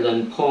better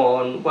than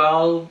porn,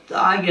 well,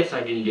 I guess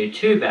I didn't do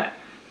too bad.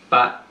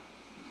 But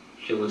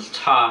she was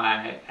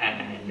Thai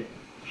and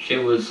she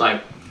was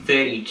like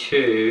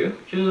 32.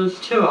 She was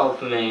too old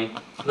for me.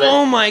 But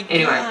Oh my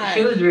anyway, God.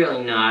 she was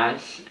really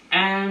nice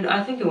and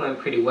I think it went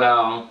pretty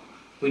well.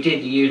 We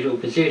did the usual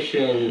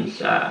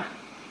positions,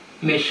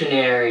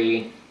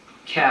 missionary,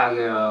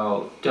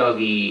 cowgirl,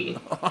 doggy.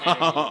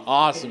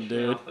 Awesome,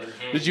 dude.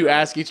 Did you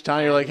ask each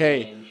time? You're like,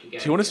 hey, do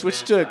you want to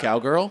switch to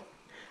cowgirl?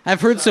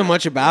 I've heard so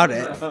much about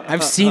it.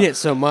 I've seen it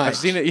so much. I've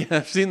seen it. Yeah,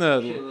 I've seen She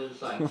the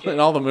was like in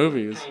all the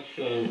movies.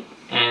 patient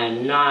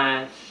and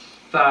nice,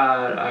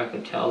 but I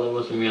could tell there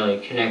wasn't really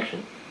a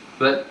connection.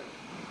 But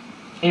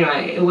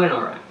anyway, it went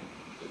alright.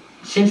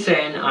 Since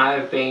then,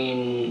 I've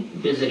been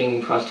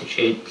visiting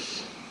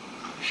prostitutes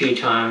a few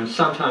times,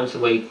 sometimes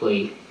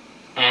weekly,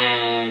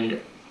 and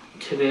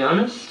to be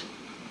honest,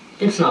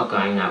 it's not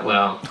going that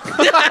well.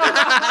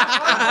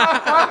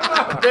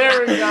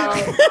 There we go.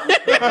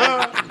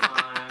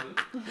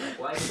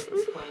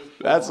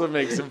 That's what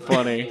makes him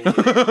funny.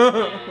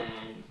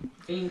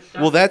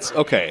 Well, that's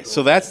okay.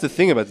 So that's the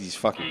thing about these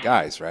fucking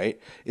guys, right?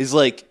 Is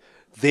like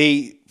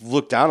they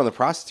look down on the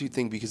prostitute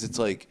thing because it's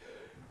like,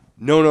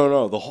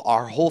 no.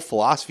 Our whole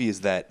philosophy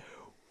is that,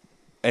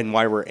 and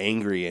why we're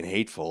angry and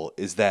hateful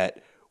is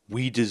that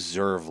we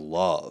deserve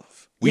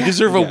love. We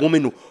deserve a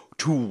woman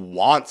who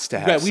wants to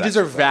have. Yeah, we sex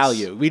deserve with us.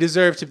 value. We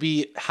deserve to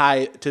be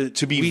high To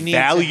we be need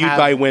valued have-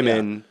 by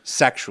women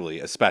sexually,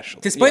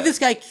 especially. Despite this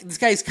guy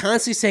is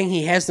constantly saying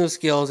he has no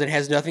skills and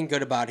has nothing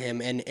good about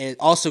him, and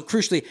also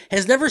crucially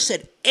has never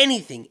said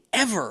anything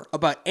ever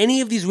about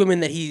any of these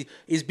women that he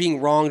is being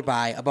wronged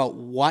by about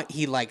what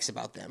he likes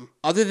about them,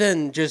 other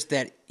than just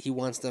that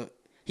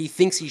he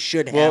thinks he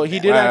should have. Well, he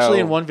that. did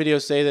actually in Wow. one video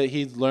say that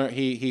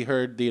he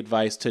heard the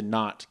advice to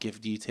not give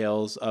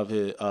details of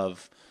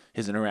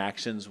his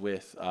interactions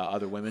with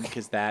other women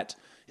because that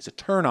is a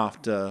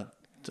turnoff to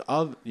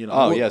other, you know.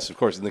 Oh yes, of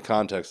course. In the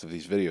context of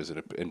these videos,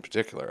 in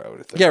particular, I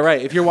would think. Yeah, right.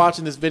 If you're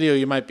watching this video,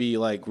 you might be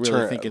like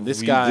really thinking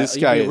this guy is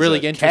really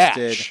a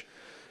interested. catch.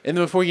 And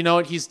then before you know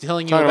it, he's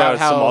telling you Talking about about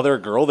how some other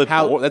girl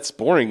that's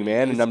boring,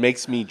 man, and that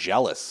makes me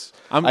jealous.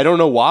 I don't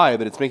know why,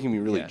 but it's making me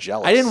really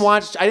jealous. I didn't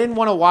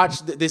want to watch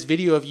this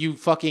video of you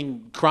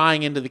fucking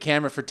crying into the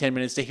camera for 10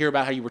 minutes to hear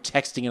about how you were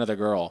texting another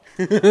girl.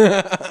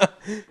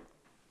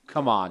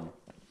 Come on.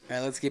 All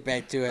right, let's get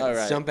back to it. All Let's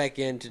right. jump back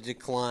into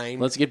decline.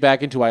 Let's get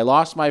back into I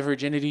lost my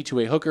virginity to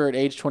a hooker at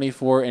age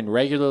 24 and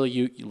regularly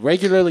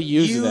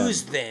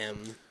use them.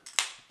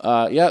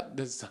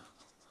 This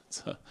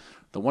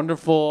the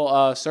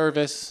wonderful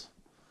service.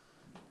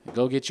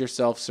 Go get your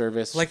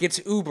self-service. Like it's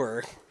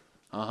Uber.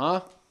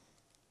 Uh-huh.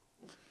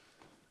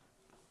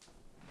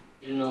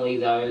 Originally,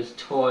 those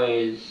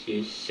toys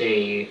you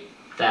see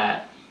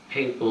that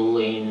people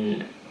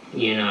in,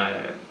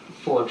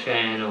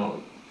 4chan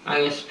or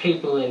I guess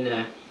people in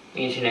the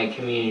internet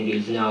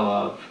communities know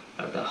of,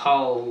 like the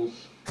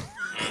holes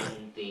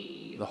and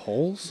the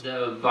holes?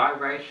 the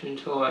vibration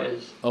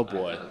toys. Oh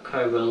boy.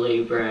 Cobra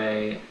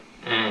Libre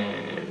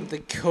and The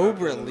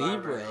Cobra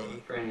Libre.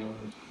 For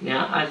anyone.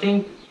 Now, I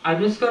think I've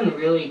just gotten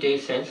really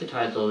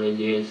desensitized all these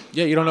years.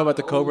 Yeah, you don't know about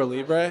the Cobra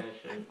Libre?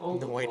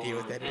 No idea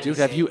what that is. Dude,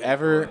 have you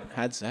ever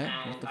had sex?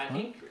 What And the I fuck?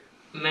 think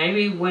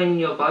maybe when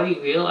your body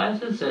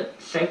realizes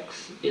that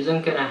sex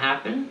isn't going to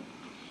happen,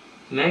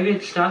 maybe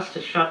it starts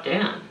to shut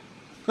down.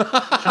 So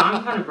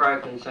I'm kind of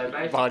broken, so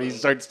basically... Body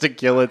starts to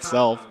kill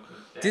itself.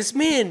 This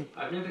man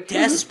I've never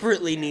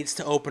desperately needs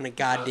to open a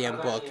goddamn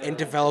book and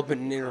develop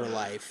an inner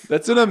life.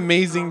 That's an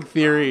amazing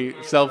theory,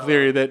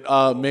 self-theory,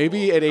 that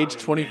maybe at age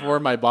 24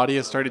 my body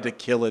has started to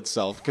kill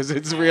itself because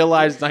it's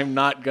realized I'm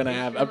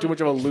too much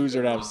of a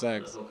loser to have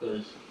sex.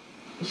 Because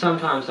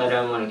sometimes they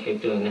don't want to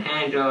keep doing the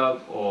hand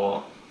job,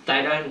 or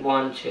they don't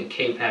want to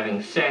keep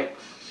having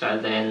sex, so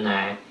then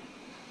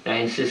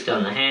they insist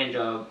on the hand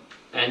job,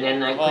 and then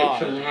they quit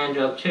from the hand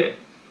job too.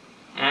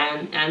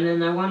 And then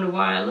they wonder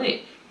why I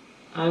leave.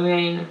 I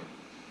mean,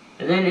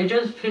 and then it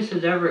just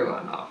pisses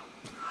everyone off.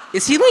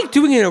 Is he like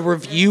doing a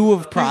review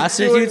of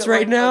prostitutes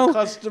right now?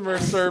 Customer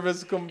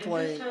service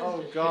complaint.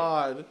 Oh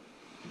God.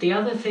 The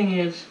other thing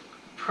is,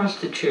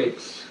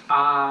 prostitutes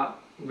are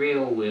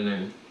real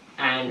women,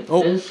 and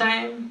Oh. they're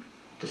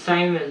the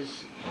same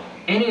as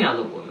any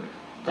other woman.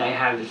 They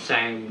have the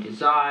same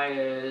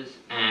desires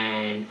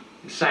and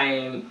the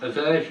same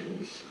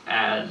aversions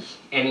as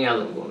any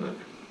other woman.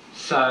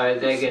 So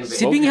they're going to Is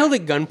he being held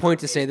at gunpoint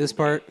to say this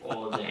part?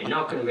 or they're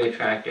not going to be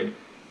attracted.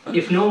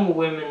 If normal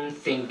women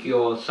think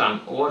you're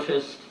some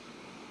autist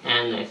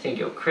and they think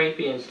you're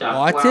creepy and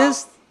stuff,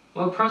 Autist?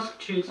 well,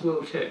 prostitutes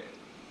will too.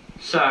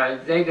 So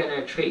they're going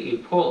to treat you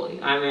poorly.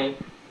 I mean,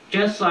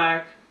 just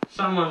like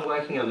someone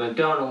working at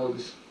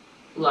McDonald's,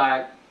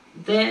 like,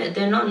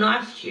 they're not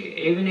nice to you,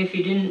 even if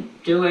you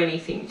didn't do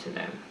anything to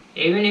them.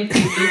 Even if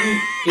you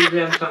didn't give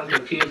them some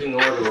confusing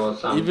order or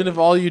something. Even if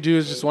all you do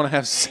is just want to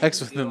have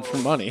sex with them for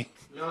money.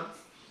 Not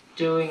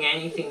doing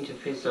anything to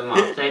piss them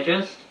off. They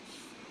just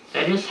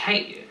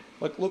hate you.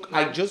 Like, look,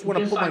 I just want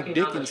to Just put my like in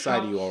dick other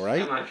inside you, shops, all They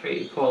right? might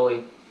treat you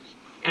poorly.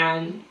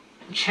 And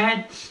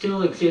Chad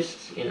still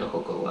exists in the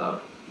hooker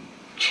world.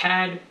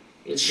 Chad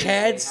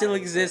still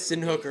exists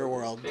in hooker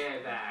world.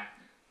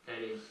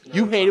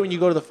 You hate it when you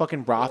go to the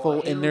fucking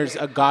brothel and there's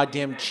a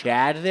goddamn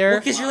Chad there?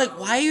 Because you're like,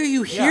 why are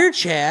you here,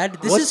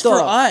 Chad? This What is for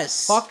the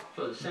us. Fuck.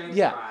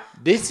 Yeah.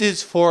 This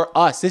is for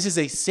us. This is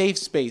a safe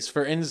space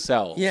for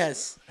incels.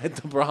 Yes. At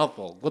the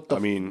brothel. What the I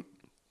mean,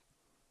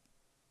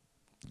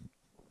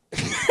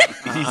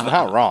 he's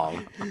not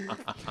wrong.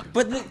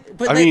 But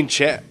I mean,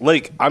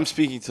 like, I'm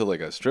speaking to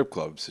like a strip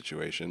club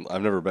situation.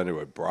 I've never been to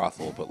a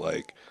brothel, but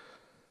like,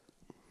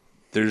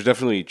 there's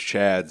definitely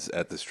Chads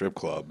at the strip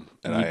club,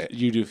 and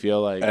you do feel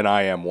like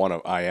I am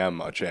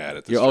a Chad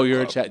at the strip club.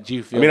 you're a Chad. Do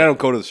you feel I mean, I don't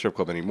go to the strip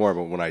club anymore,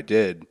 but when I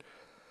did,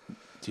 do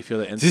you feel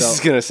the incel? this is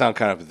gonna sound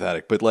kind of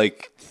pathetic, but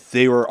like,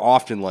 they were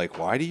often like,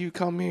 "Why do you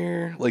come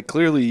here? Like,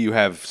 clearly you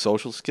have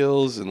social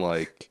skills, and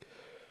like,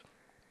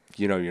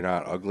 you know, you're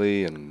not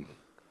ugly, and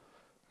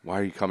why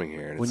are you coming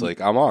here?" And it's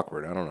like, I'm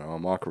awkward. I don't know.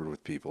 I'm awkward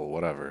with people.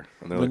 Whatever.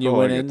 And they're when like, you "Oh,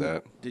 went I get in,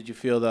 that." did you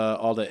feel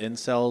all the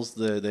incels?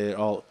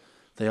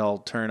 They all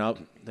turn up.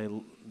 They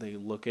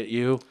look at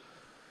you.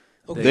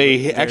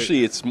 They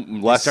actually, it's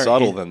less start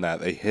subtle hit- than that.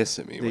 They hiss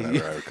at me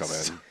whenever I would come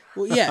in.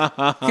 Well, yeah,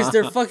 because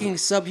they're fucking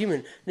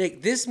subhuman.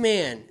 Nick, this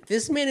man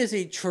is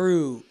a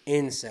true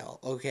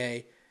incel.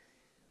 Okay,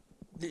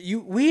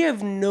 we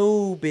have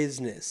no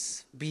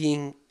business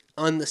being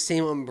on the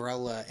same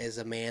umbrella as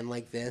a man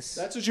like this.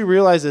 That's what you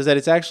realize is that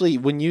it's actually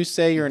when you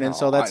say you're an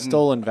incel, that's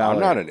stolen valor. I'm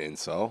not an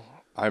incel.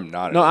 I'm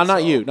not. No, an I'm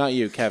not incel. not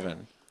you,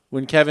 Kevin.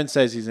 When Kevin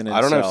says he's an incel,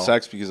 I don't have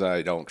sex because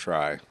I don't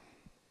try.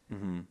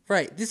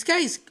 Right, this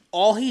guy's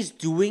all he's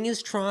doing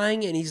is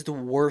trying, and he's the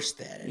worst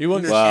at it. You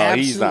understand? Well,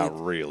 he's absolutely-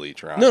 not really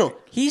trying. No,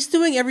 he's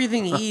doing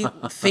everything he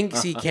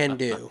thinks he can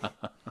do.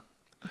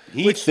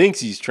 He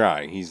thinks he's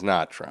trying. He's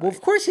not trying. Well,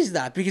 of course he's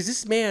not, because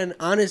this man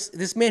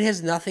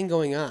has nothing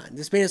going on.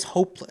 This man is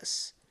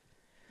hopeless.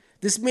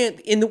 This man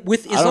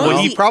Well,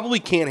 he probably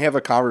can't have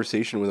a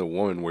conversation with a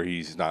woman where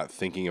he's not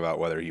thinking about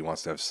whether he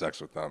wants to have sex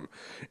with them.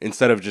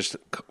 Instead of just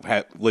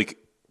like,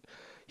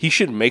 he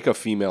should make a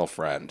female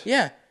friend.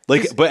 Yeah.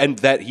 Like, and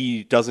that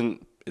he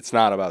doesn't. It's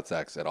not about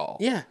sex at all.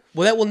 Yeah.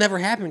 Well, that will never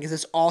happen because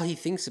that's all he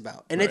thinks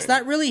about. And it's Right.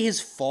 not really his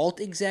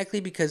fault exactly,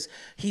 because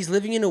he's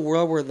living in a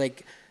world where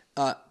like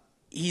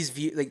he's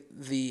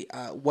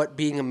what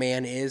being a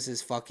man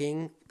is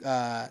fucking.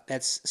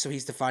 So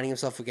he's defining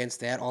himself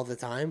against that all the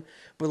time.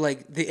 But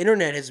like the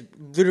internet has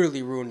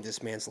literally ruined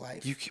this man's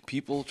life.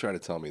 People try to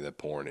tell me that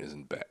porn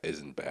isn't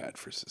bad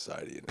for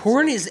society. And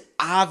Porn is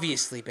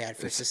obviously bad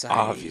for society.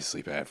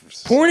 obviously bad for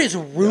society. Porn has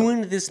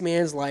ruined this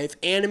man's life.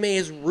 Anime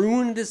has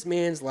ruined this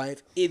man's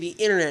life. The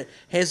internet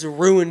has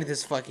ruined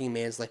this fucking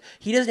man's life.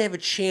 He doesn't have a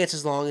chance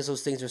as long as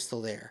those things are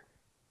still there.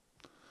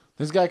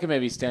 This guy could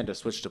maybe stand to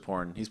switch to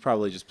porn. He's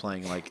probably just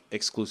playing like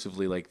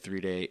exclusively like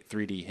 3D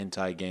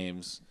hentai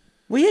games.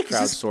 Well, yeah,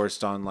 because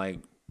Crowdsourced on like.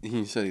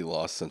 He said he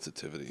lost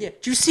sensitivity. yeah.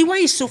 Do you see why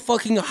he's so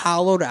fucking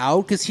hollowed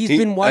out? Because he's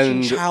been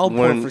watching child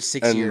porn for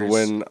 6 years. And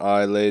when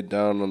I laid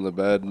down on the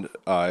bed,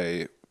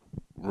 I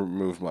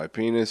remove my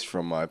penis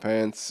from my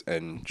pants,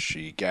 and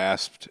she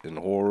gasped in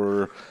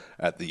horror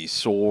at the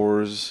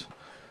sores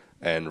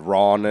and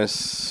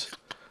rawness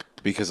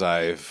because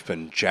I've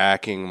been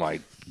jacking my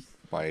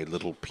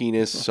little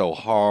penis so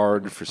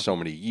hard for so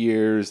many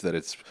years that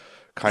it's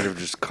kind of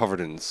just covered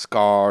in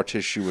scar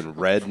tissue and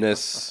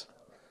redness.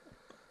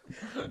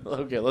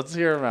 Okay, let's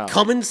hear him out.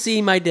 Come and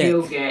see my dick.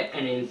 You'll get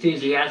an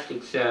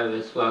enthusiastic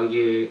service while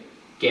you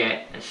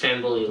get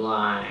assembly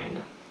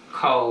line,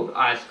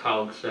 ice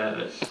cold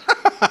service.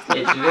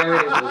 It's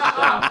variable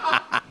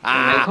stuff.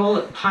 And they call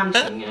it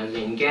punching, as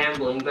in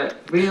gambling, but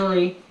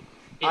really,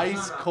 it's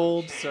Ice not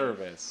cold shame.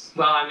 service.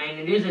 Well, I mean,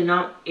 it is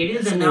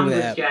a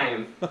numbers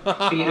game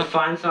for you to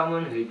find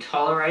someone who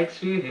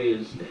tolerates you,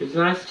 who's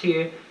nice to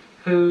you,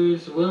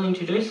 who's willing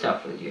to do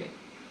stuff with you,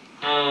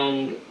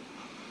 and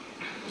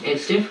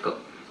it's difficult.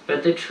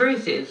 But the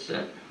truth is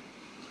that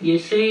you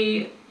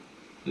see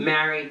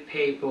married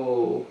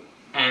people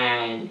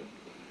and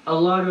a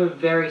lot of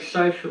very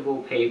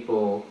sociable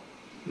people,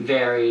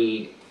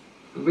 very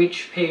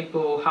rich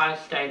people, high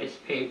status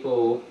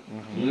people,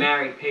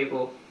 married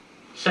people.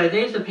 So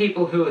these are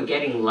people who are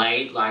getting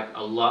laid like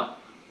a lot.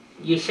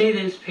 You see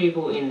these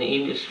people in the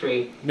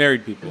industry.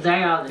 Married people.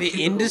 They are the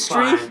typical industry?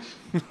 clients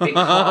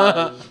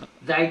because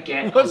they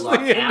get What's a lot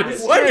the out of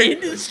industry? it. What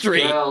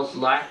industry? Girls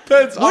like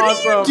That's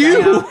What do you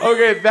awesome. do?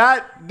 Okay,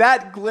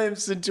 that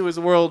glimpse into his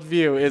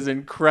worldview is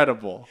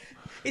incredible.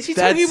 Is he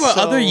That's talking about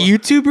so- other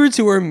YouTubers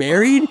who are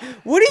married?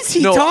 What is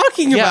he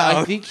talking yeah,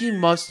 about? I think he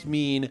must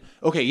mean.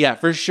 Okay, yeah,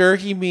 for sure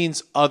he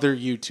means other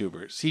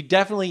YouTubers. He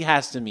definitely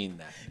has to mean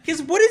that.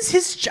 Because what is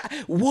his job?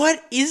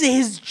 What is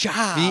his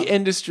job? The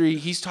industry,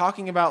 he's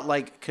talking about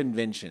like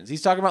conventions.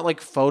 He's talking about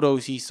like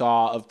photos he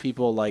saw of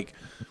people like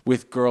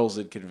with girls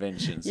at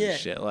conventions and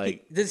shit.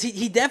 Like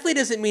He definitely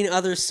doesn't mean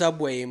other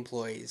Subway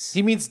employees.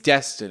 he means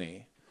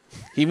Destiny.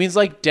 He means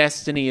like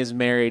Destiny is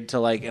married to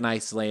like an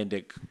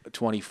Icelandic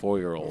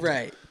 24-year-old.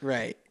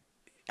 Right.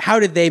 How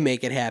did they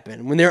make it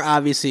happen when they're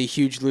obviously a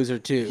huge loser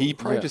too? He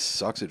probably Yeah. just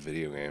sucks at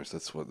video games.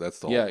 That's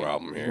the Yeah, whole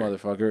problem here.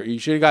 motherfucker. You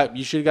should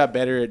have got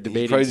better at He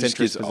debating probably just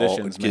centrist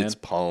positions, man. gets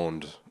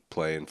pwned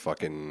playing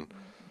fucking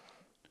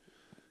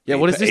Yeah,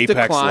 what is this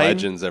Apex decline?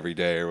 Legends every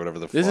day or whatever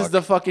the fuck. This is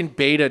the fucking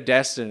beta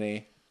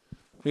Destiny.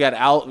 We got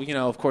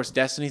of course,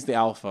 Destiny's the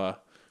alpha.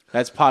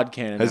 That's pod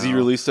canon. Has he now.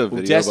 released a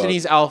video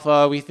Destiny's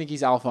alpha. We think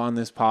he's alpha on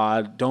this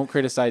pod. Don't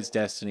criticize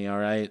Destiny, all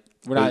right?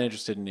 We're not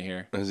interested in to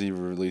hear. Has he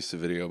released a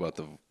video about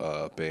the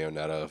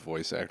Bayonetta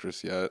voice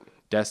actress yet?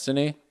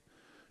 Destiny?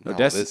 No,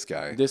 this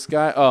guy. This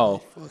guy? Oh.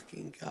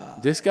 fucking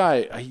god. This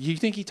guy, you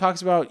think he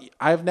talks about...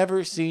 I've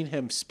never seen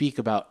him speak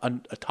about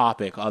a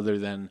topic other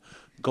than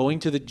going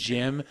to the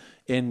gym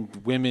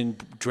and women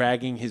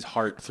dragging his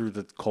heart through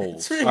the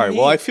cold. All right,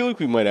 well, I feel like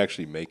we might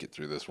actually make it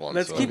through this one.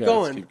 Let's so keep let's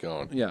going. keep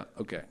going. Yeah,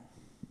 okay.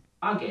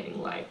 are getting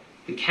laid,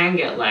 who can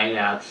get laid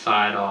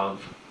outside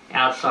of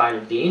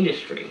the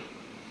industry,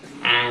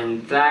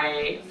 and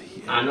they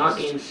are not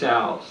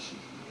incels.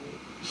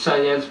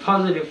 So there's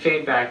positive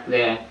feedback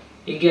there.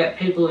 You get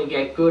people who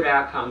get good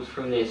outcomes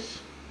from this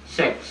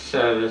sex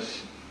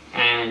service,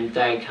 and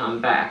they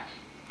come back.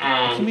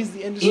 And He means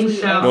the industry-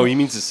 incels No, he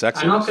means the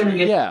sex are not going to industry.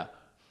 get. Yeah,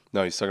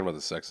 No, he's talking about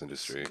the sex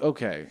industry.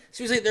 okay.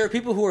 So he's like, there are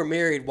people who are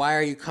married. Why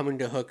are you coming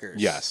to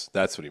hookers? Yes,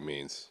 that's what he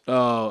means.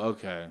 Oh,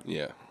 okay.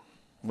 Yeah.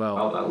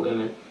 Well, By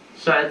women.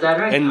 So they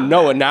don't And come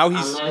no, back and now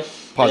he's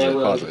unless pause they're it,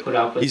 willing pause to it. put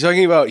up with He's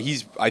talking about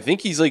I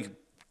think he's like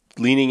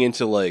leaning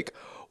into like,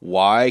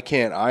 why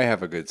can't I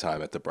have a good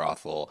time at the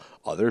brothel?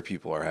 Other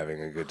people are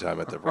having a good time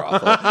at the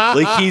brothel.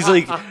 Like he's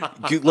like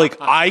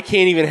I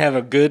can't even have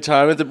a good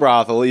time at the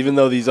brothel, even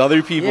though these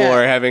other people Yeah.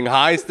 are having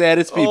high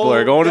status people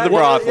are going to the that-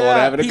 brothel yeah.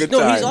 and having a He's, good no,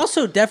 time. he's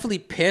also definitely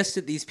pissed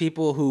at these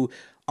people who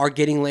are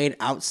getting laid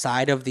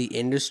outside of the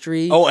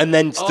industry. oh, and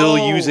then still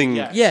Oh, using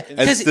yes. yeah, and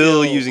 'cause-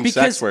 still using because,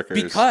 sex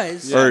workers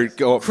because or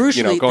go,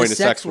 crucially, going the to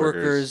sex sex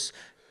workers. workers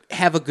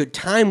have a good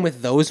time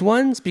with those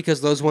ones because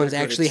those ones good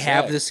at actually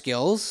have sex. the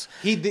skills.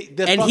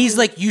 the And he's fucking-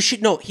 like, you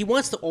should know. He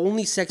wants the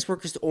only sex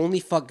workers to only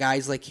fuck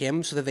guys like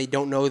him so that they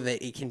don't know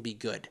that it can be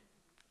good.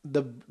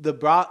 the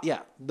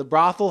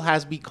brothel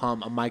has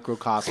become a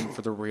microcosm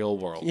for the real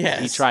world.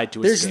 Yes. He tried to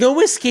There's escape. no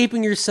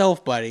escaping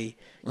yourself, buddy.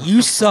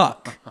 You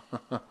suck.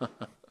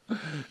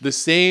 The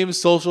same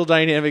social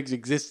dynamics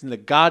exist in the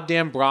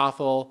goddamn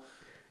brothel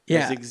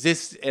Yeah. as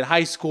exist at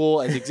high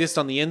school, as exist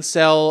on the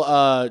incel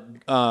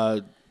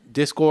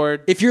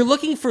Discord. If you're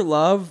looking for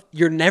love,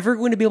 you're never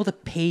going to be able to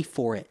pay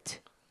for it.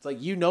 It's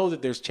like, you know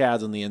that there's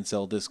Chads on the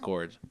incel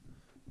Discord.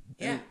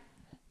 Yeah.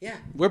 Yeah.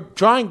 We're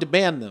trying to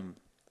ban them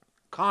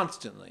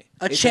constantly.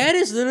 A It's Chad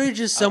is literally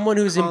just someone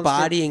who's constant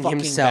embodying fucking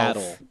himself.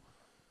 battle.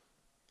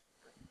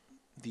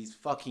 These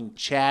fucking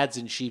Chads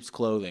in sheep's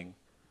clothing.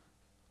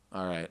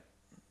 All right.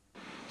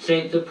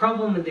 See, the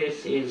problem with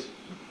this is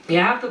you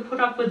have to put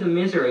up with the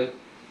misery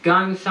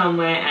going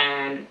somewhere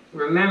and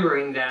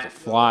remembering that There's a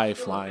fly you're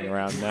still flying being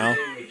around now.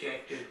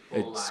 rejected for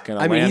It's life. gonna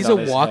I mean, land he's a on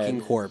his walking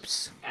head.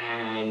 corpse.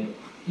 And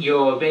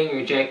you're being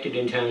rejected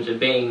in terms of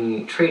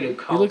being treated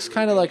cold. He looks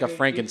kind of like a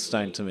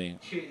Frankenstein to me.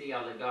 To the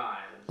other guys.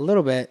 A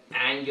little bit.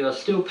 And and you're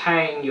still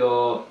paying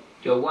your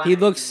one. He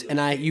looks,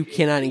 and you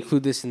cannot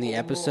include this in the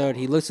episode.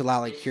 He looks a lot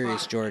like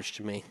Curious George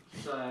to me.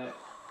 So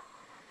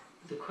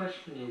the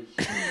question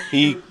is,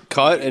 He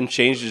cut and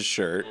changed his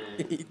shirt.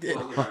 He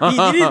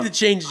needed to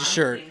change the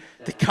shirt.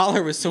 The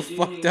collar was so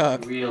fucked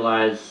up.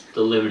 realize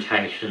the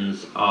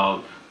limitations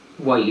of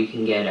what you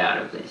can get out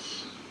of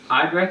this.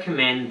 I'd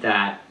recommend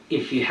that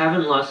if you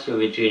haven't lost your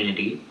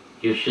virginity,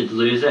 you should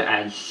lose it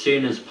as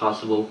soon as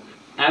possible.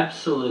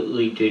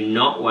 Absolutely do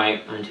not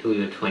wait until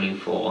you're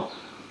 24,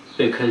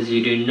 because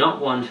you do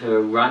not want to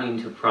run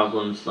into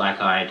problems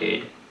like I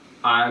did.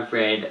 I've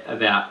read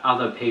about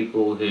other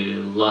people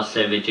who lost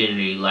their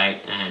virginity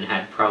late and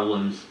had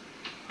problems,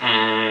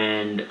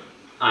 and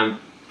I'm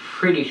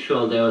pretty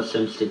sure there were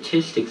some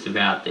statistics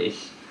about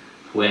this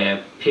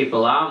where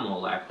people are more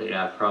likely to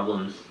have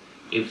problems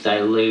if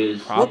they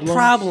lose What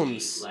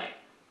problems? late.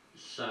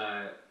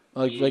 So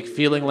Like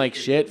feeling like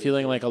shit,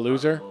 feeling like a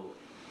loser.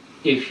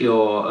 if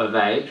you're of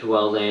age,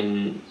 well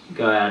then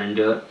go out and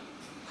do it.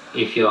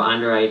 If you're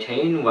under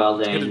 18, well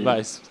Good then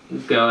advice.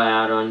 go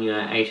out on your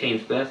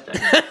 18th birthday.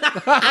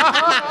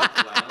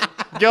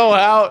 Go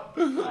out.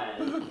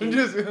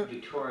 Just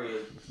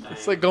Victoria's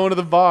It's like going to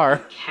the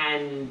bar.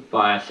 can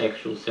buy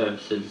sexual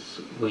services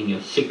when you're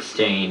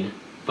 16,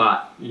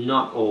 but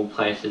not all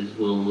places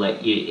will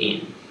let you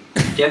in.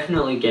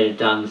 Definitely get it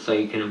done so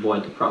you can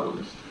avoid the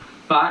problems.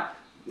 But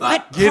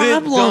What Get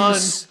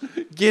problems? it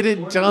done. Get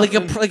it done.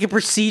 Like a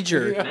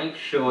procedure. make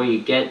sure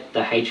you get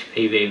the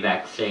HPV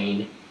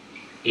vaccine.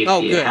 If Oh,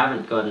 you good.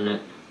 haven't gotten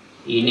it,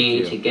 you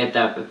need to get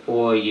that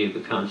before you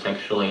become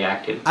sexually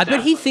active. I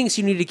bet he thinks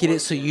you need to get it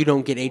so you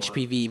don't get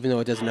HPV, even though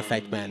it doesn't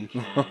affect men.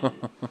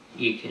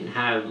 You can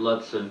have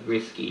lots of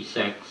risky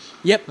sex.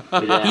 Yep.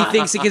 without He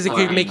thinks it could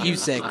worrying make you too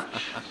sick.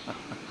 much.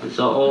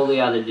 So all the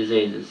other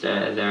diseases,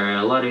 they're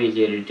a lot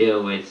easier to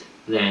deal with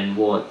than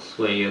warts,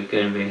 where you're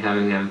going to be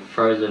having them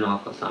frozen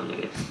off or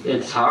something.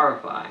 It's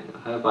horrifying. I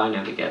hope I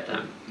never get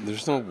them.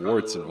 There's no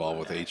warts involved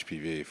with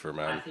HPV for I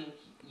men. think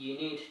you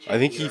need to check I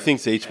think he your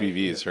thinks own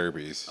HPV is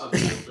herpes.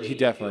 Obviously, He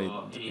definitely-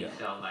 if you're an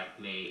incel like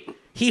me,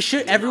 He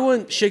should.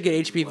 Everyone should get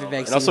HPV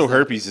vaccines. And also,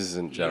 herpes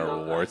isn't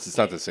general warts. It's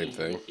not the same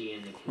thing.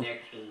 and the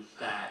connections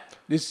that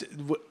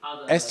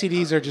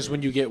STDs are just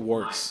when you get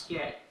warts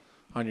get.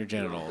 on your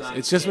genitals.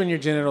 It's just when your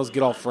genitals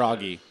get all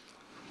froggy.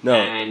 No,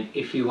 And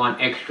if you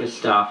want extra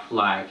stuff,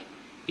 like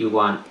you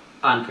want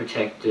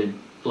unprotected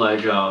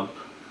blowjob,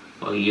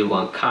 or you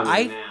want coming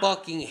I out,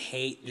 fucking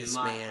hate you this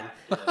might man.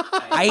 have to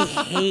pay I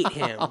hate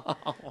him. no,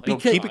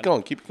 Because keep it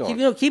going. Keep it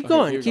going. keep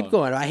going. Keep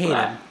going. I hate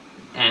him.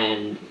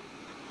 And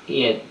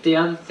yeah, the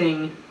other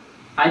thing,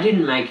 I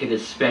didn't make it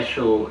as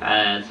special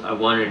as I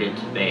wanted it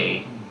to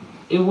be.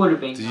 It would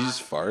have been. Did you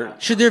just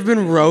fart? Should there have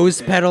been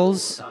rose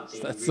petals?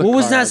 That's the What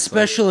was car not outside.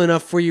 special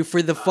enough for you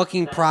for the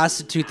fucking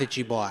prostitute that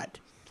you bought?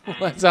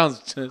 That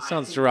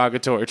sounds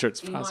derogatory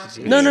towards prostitutes.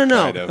 No, no,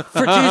 no. kind of.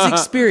 For to his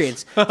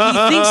experience, he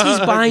thinks he's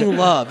buying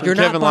love. You're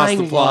Kevin not lost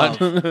buying the plot.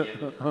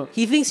 love.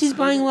 He thinks he's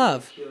buying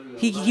love.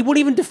 He won't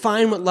even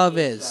define what love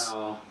is.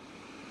 So,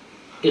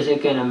 is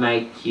it going to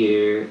make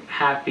you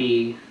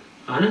happy?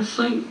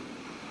 Honestly,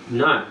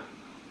 no.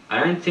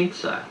 I don't think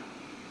so.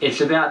 It's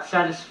about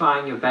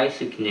satisfying your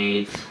basic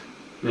needs,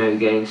 maybe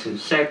getting some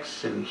sex,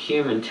 some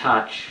human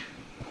touch,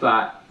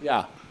 but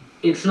Yeah.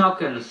 it's not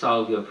going to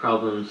solve your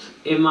problems.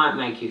 It might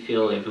make you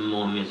feel even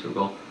more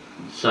miserable.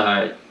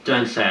 So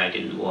don't say I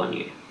didn't warn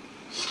you.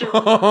 Still,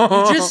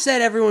 You just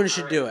said everyone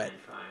should do it.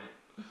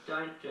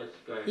 don't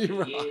just go for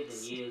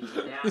years and years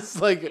without. It's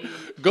like,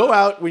 go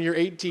out when you're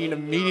 18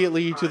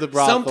 immediately to the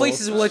brothel. Some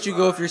places will let you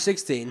go if you're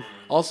 16.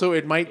 Also,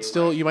 you might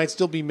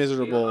still be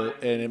miserable,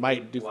 and it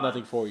might do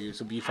nothing for you.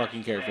 So be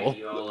fucking careful.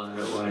 YOLO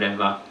or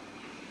whatever.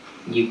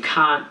 You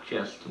can't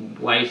just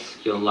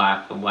waste your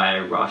life away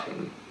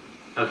rotting.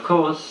 Of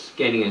course,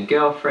 getting a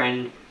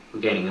girlfriend or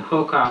getting a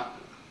hookup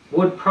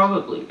would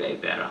probably be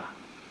better.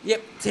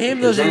 Yep, to him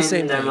Because those are the then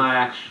same they thing. might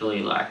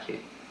actually like you.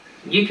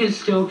 You can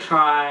still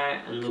try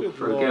and look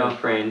for a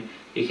girlfriend.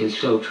 You can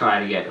still try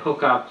to get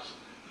hookups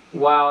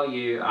while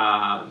you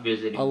are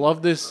visiting. I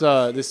love this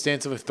this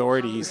stance of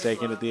authority he's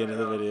taking at the end of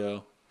the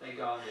video. They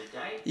go on a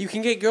date. You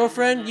can get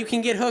girlfriend, you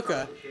can get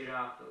hooker. Shoot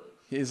afterwards.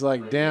 He's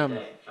like, damn,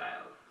 Date failed.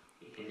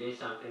 You can do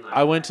something like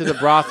I went to the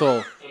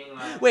brothel.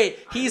 Anyway, Wait,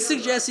 he's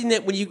suggesting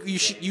that when you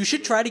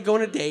should try to go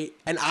on a date,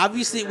 and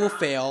obviously it will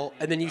fail,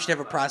 and then you should have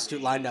a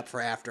prostitute lined up for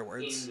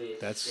afterwards.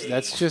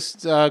 That's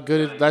just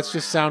good. That's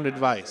just sound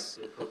advice,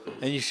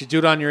 and you should do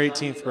it on your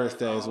 18th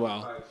birthday as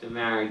well. The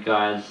married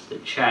guys, the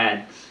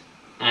chads,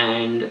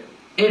 and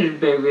it'd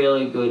be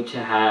really good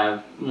to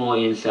have more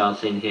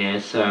incels in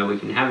here so we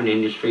can have an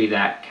industry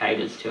that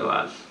caters to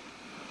us.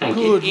 Thank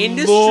you. Good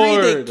Industry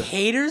Lord. that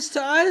caters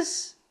to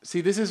us? See,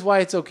 this is why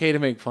it's okay to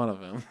make fun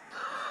of him.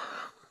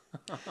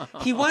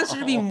 He wants there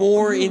to be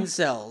more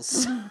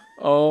incels.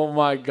 Oh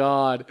my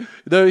god.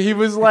 Though he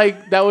was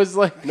like, that was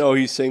like, No,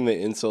 he's saying that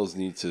incels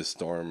need to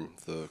storm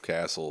the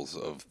castles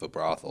of the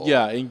brothel.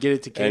 yeah, and get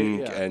it to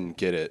Katie. And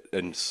get it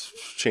and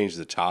change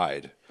the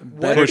tide.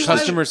 Better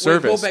customer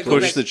service.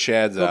 Push the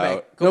chads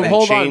out. No, and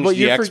hold on, change but the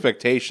you're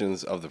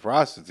expectations of the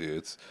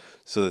prostitutes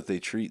so that they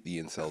treat the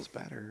incels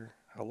better.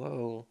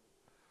 Hello.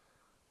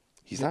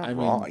 He's not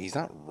wrong. He's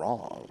not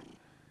wrong.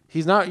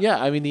 He's not.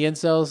 Yeah, I mean the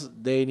incels,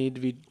 they need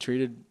to be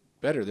treated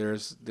better.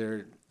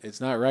 It's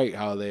not right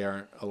how they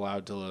aren't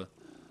allowed to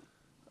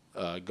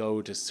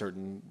go to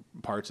certain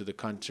parts of the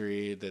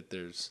country. That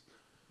there's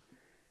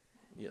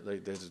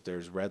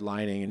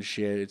redlining and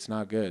shit. It's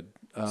not good.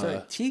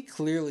 So T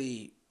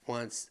clearly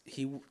wants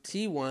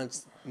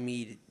wants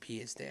me to be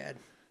his dad.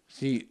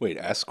 Wait,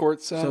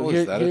 escort cell? So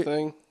Is that a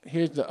thing?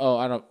 Here's the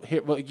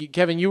well,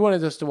 Kevin, you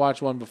wanted us to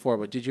watch one before,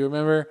 but did you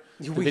remember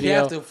the We video?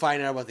 have to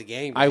find out about the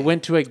game. I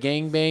went to a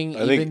gangbang,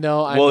 even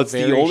though I'm a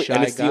very the only shy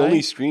and it's guy. the only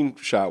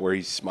screenshot where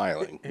he's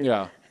smiling.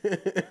 Yeah.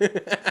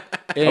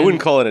 I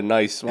wouldn't call it a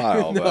nice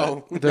smile,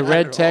 no, but The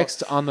red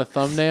text on the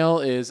thumbnail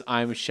is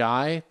 "I'm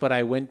shy," but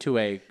I went to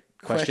a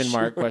question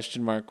mark.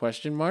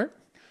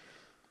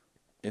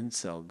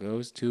 Incel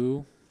goes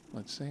to,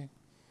 let's see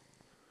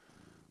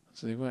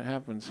what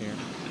happens here.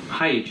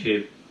 Hi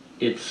YouTube,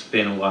 it's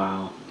been a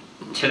while.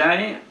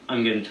 Today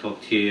I'm going to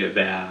talk to you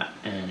about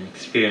an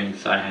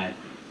experience I had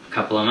a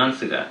couple of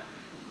months ago.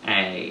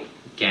 A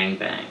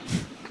gangbang.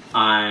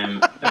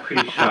 I'm a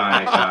pretty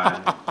shy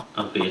guy,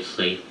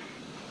 obviously,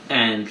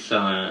 and so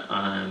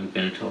I'm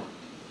going to talk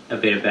a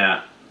bit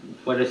about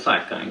what it's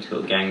like going to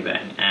a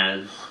gangbang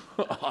as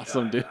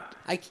Awesome, dude.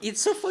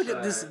 It's so funny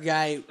that this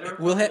guy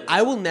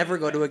I will never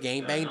go to a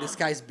gangbang. This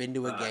guy's been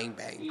to a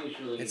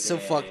gangbang. It's so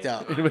fucked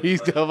up.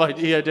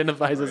 He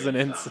identifies as an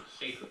incel.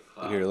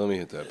 here, let me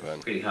hit that pen.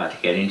 Pretty hard to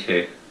get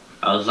into.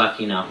 I was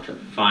lucky enough to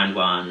find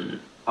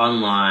one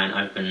online,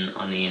 open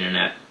on the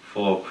internet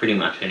for pretty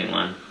much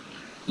anyone.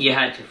 You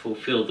had to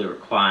fulfill the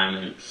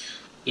requirements.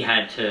 You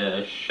had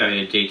to show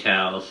your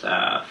details,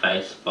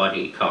 face,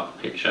 body, cock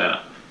picture.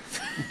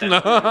 That's your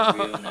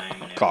real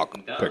name and Cock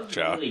everything. That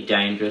picture. was really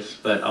dangerous,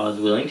 but I was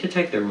willing to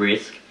take the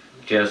risk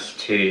just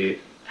to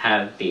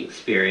have the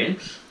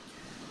experience.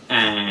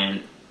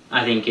 And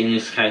I think in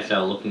this case they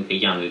were looking for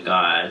younger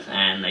guys,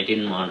 and they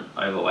didn't want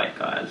overweight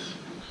guys.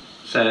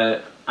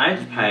 So I had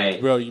to pay.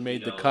 Bro, you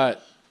made the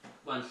cut.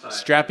 Once I-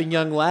 Strapping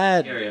young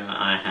lad. area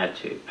I had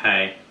to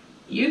pay.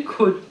 You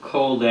could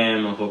call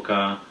them a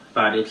hooker,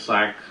 but it's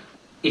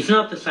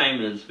not the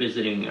same as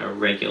visiting a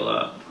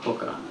regular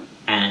hooker.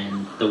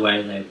 And the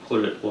way they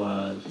put it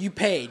was, You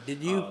paid,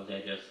 did you?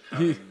 they're just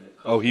covering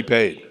the Oh, he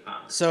paid.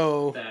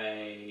 So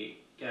They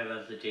gave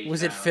us the details.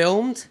 was it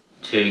filmed?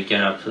 To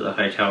get up to the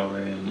hotel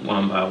room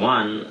one by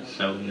one,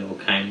 so we all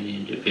came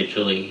in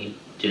individually,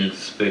 didn't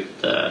spook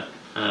the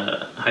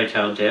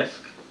hotel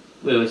desk.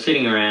 We were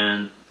sitting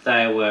around,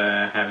 they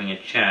were having a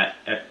chat.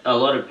 A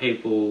lot of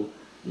people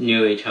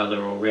knew each other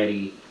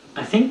already.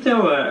 I think there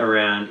were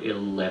around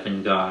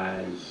 11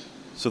 guys.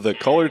 So the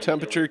color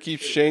temperature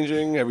keeps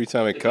changing every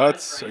time it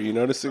cuts. Are you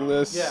noticing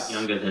this? Yeah.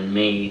 Younger than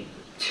me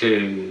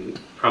to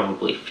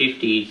probably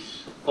 50s.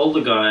 All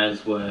the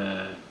guys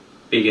were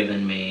bigger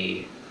than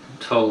me,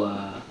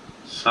 taller.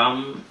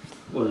 Some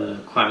were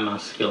quite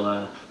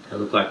muscular. They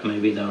looked like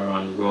maybe they were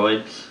on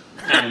roids.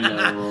 And they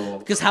were all...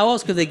 Because how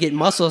else could they get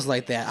muscles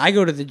like that? I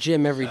go to the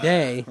gym every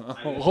day.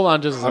 Hold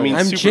on, just a second.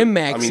 I'm gym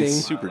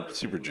maxing.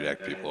 super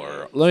jacked people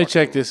are. Let me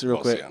check fucking this real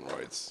mostly quick. On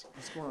roids.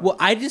 Well,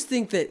 I just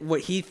think that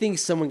what he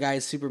thinks someone guy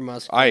is super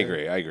muscular. I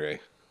agree.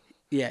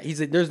 Yeah, he's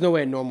like, there's no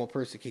way a normal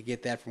person could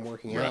get that from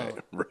working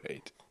out.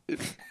 Right.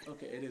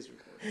 Okay, it is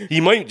recorded.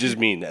 He might just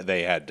mean that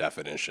they had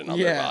definition on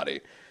their body.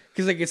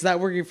 Because like it's not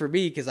working for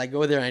me because I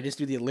go there and I just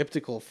do the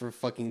elliptical for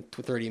fucking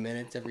 30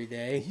 minutes every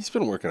day. He's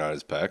been working on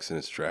his pecs and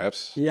his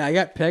traps, Yeah, I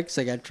got pecs,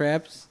 I got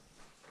traps.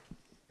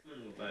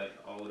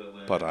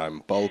 but I'm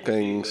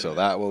bulking, so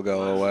that will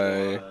go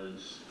away.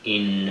 Was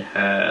in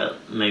her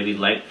maybe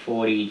late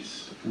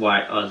 40s,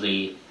 white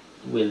Aussie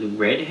with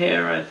red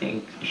hair, I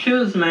think. She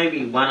was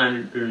maybe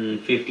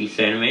 150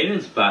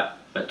 centimeters, but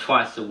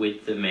twice the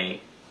width of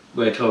me.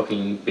 We're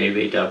talking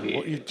BBW.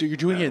 What, you're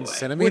doing it in We're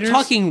centimeters?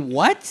 talking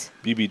what?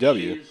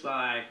 BBW. She's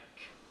like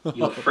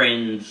your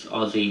friend's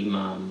Aussie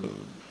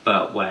mum,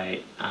 but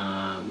wait,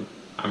 I'm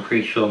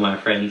pretty sure my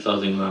friend's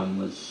Aussie mum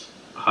was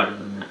hotter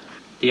than that.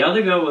 The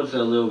other girl was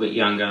a little bit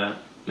younger,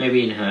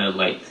 maybe in her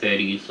late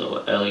 30s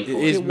or early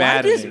 40s. is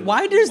maddening.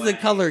 Why does the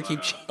color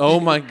keep changing? Oh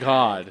my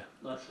god.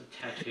 Lots of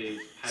tattoos.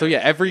 So yeah,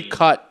 every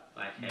cut,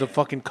 black hair. the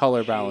fucking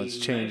color balance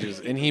changes,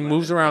 and he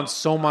moves around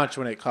so much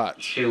when it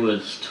cuts. She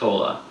was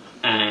taller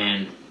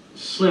and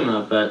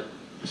slimmer, but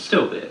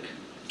still big.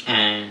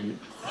 And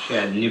she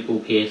had nipple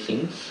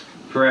piercings.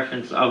 For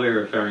reference, I'll be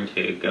referring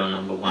to girl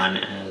number one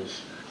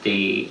as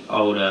the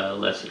older,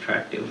 less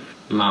attractive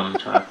mum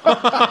type. Oh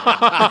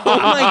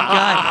my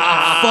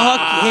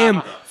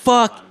god.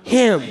 Fuck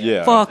him.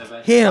 Yeah.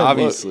 Fuck him.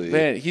 Obviously.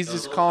 Man, he's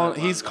just calling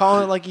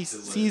it like he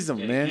sees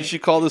them, man. You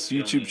should call this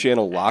YouTube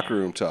channel Locker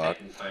Room Talk.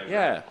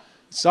 Yeah.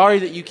 Sorry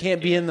that you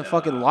can't be in the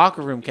fucking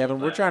locker room, Kevin.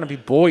 We're trying to be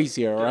boys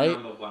here, all right?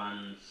 Number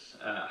one's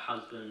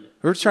husband.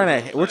 We're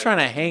trying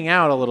to hang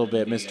out a little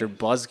bit, Mr.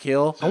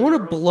 Buzzkill. I want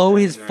to blow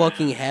his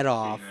fucking head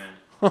off.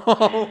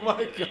 Oh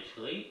my god.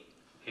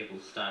 People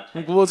start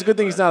Well, it's a good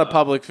thing he's not a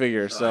public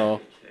figure,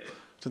 so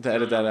to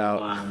edit that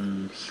out.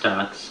 One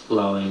starts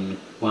blowing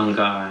one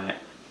guy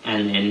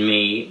and then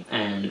me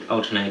and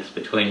alternates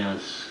between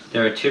us.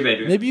 There are 2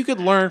 bedrooms. Maybe you could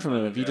learn from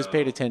him if you just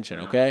paid attention,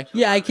 okay?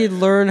 Yeah, I could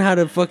learn how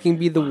to fucking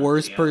be the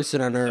worst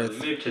person on So earth.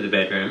 we moved to the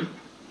bedroom.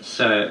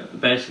 So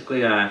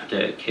basically I have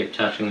to keep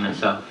touching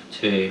myself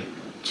to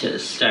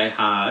stay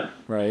hard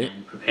Right.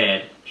 and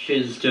prepared.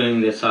 She's doing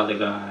this other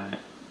guy.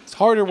 It's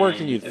harder work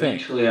than and you'd think.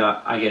 Eventually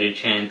I get a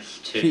chance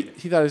to He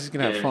thought he was just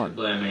gonna have to fun.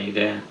 blow me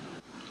there.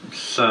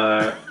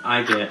 So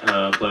I get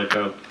a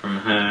blowjob from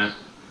her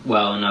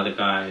while another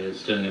guy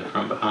is doing it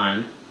from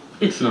behind.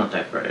 It's not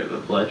that great of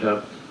a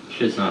blowjob.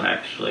 She's not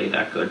actually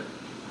that good.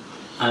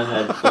 I've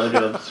had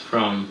blowjobs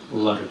from a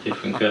lot of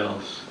different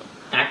girls.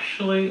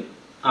 Actually,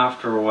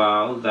 after a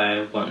while,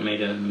 they want me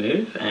to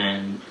move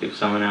and give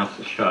someone else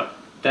a shot.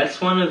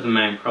 That's one of the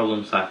main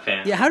problems I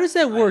found. Yeah, how does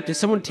that work? Does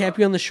someone tap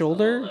you on the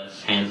shoulder?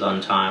 Less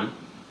hands-on time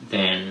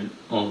than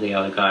all the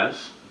other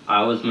guys.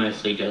 I was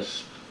mostly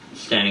just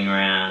standing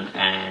around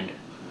and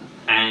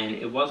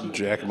it wasn't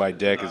Jack my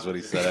dick is what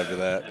he said after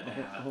that.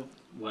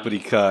 When- But he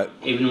cut.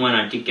 Even when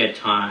I did get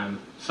time,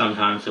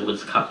 sometimes it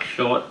was cut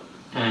short,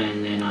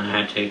 and then I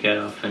had to get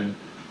off and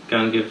go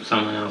and give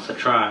someone else a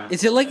try.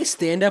 Is it like a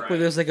stand-up where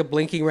there's like a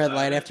blinking red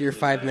light after your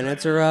 5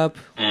 minutes are up?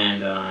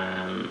 And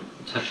I'm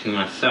touching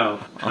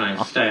myself, trying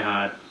to stay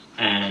hard,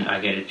 and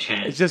I get a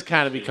chance. It just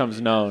kind of becomes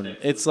known.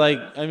 It's like,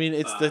 I mean,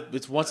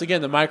 it's once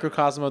again the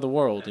microcosm of the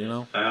world, you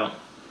know? Well,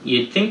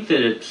 you'd think that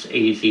it's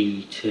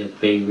easy to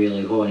be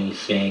really horny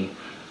seeing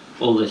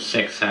all this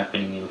sex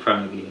happening in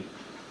front of you.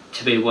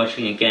 To be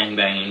watching a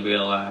gangbang in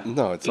real life,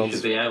 No, it you sounds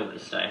should be able to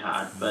stay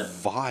hard, but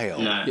vile.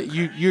 no.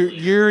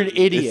 You're an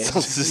idiot.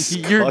 sounds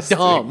You're disgusting.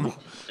 dumb.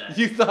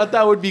 You thought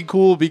that would be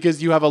cool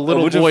because you have a A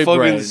little bunch boy of fucking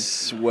brain.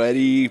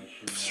 sweaty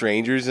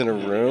strangers in a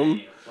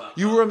room.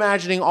 You were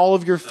imagining all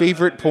of your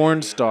favorite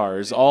porn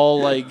stars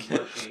all like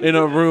in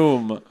a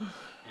room,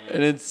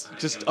 and it's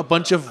just a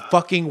bunch of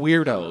fucking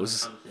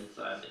weirdos.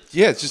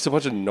 Yeah, it's just a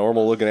bunch of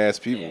normal looking ass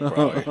people,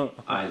 probably.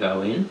 I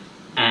go in,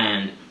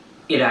 and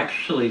it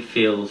actually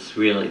feels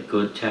really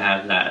good to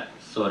have that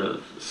sort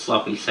of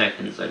sloppy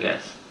seconds, I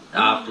guess,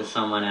 after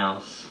someone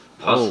else,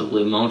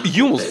 possibly multiple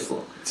You almost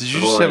people. did you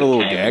just have a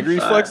little gag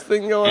reflex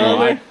thing going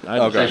on And there?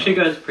 I- So she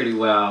goes pretty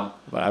well.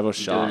 But I was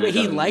shocked. Wait,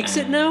 he likes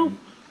it now?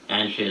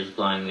 And she's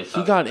blowing this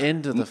He up. got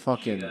into the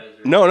fucking.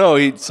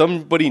 No,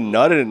 somebody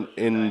nutted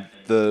in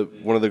the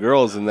one of the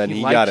girls, and then He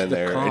he liked got in the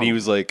there, cum. and he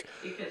was like,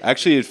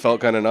 actually, it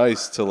felt kind of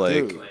nice to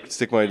like Dude.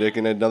 stick my dick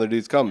in another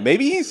dude's cum.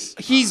 Maybe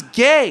He's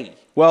gay.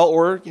 well,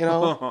 or you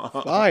know,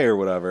 bi or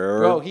whatever, or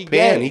Bro, he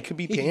pan. gay. He could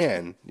be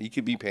pan. He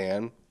could be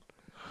pan.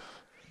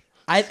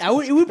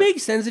 It would make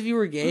sense if you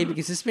were gay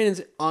because this man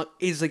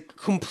is like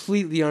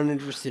completely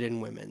uninterested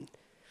in women.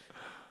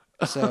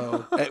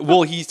 So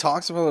Well, he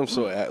talks about them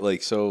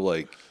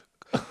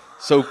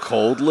so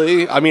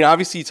coldly. I mean,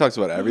 obviously, he talks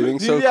about everything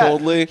so Yeah.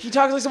 coldly. He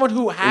talks like someone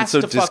who has so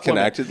to fuck women.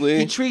 disconnectedly.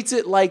 He treats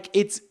it like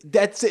it's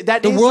that's it.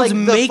 That the is world's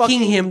like the making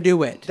fucking- him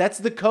do it. That's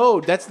the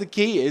code. That's the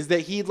key. Is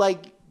that he like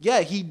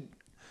he.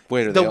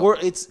 Wait, are The they all- word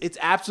it's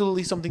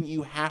absolutely something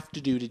you have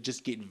to do to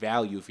just get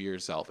value for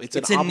yourself. It's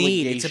It's an a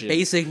need. It's a obligation.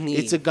 basic need.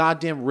 It's a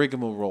goddamn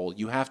rigmarole.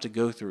 You have to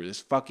go through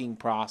this fucking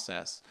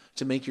process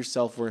to make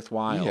yourself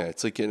worthwhile. Yeah,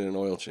 it's like getting an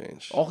oil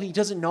change. All he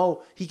doesn't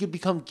know, he could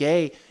become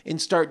gay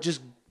and start just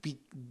be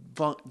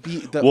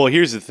the. Well,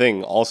 here's the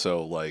thing.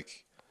 Also,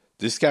 like,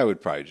 this guy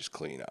would probably just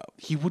clean up.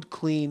 He would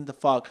clean the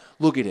fuck.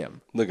 Look at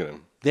him. Look at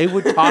him. They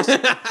would toss.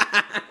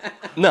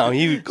 No,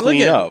 he would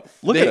clean at him. up.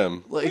 Look at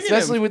him.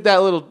 Especially with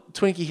that little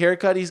Twinkie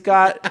haircut he's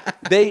got,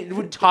 they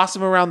would toss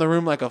him around the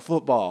room like a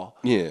football.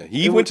 Yeah,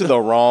 he went to the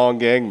wrong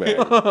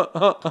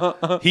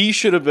gangbang. He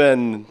should have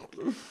been,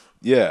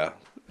 yeah,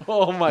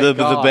 Oh my the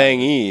god!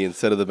 bangee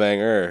instead of the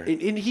banger,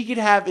 And he could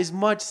have as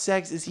much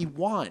sex as he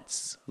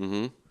wants.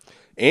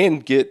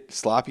 and get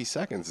sloppy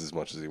seconds as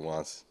much as he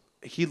wants.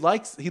 He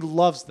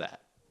loves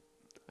that.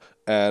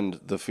 And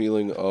the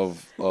feeling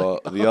of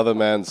the other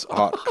man's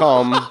hot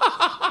cum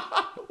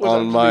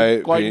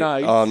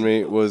on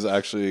me was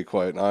actually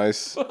quite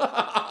nice.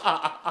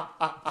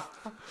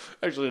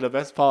 Actually, the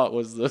best part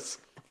was this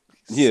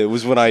Yeah, it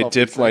was when I Sloppy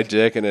dipped my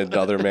dick in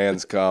another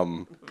man's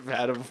cum.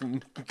 vat of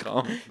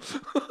cum.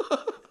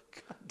 God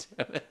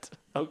damn it.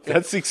 Okay.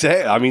 That's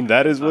exact. I mean,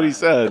 that is what he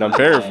said. I'm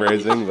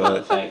paraphrasing, but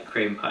It's like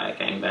cream pie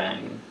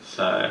gangbang,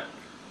 so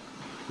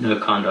no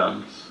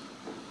condoms.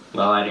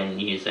 Well, I didn't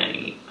use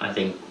any. I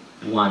think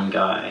one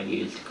guy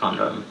used a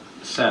condom.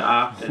 So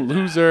after that,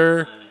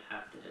 Loser. I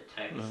have to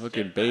take a Fucking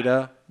step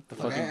beta. The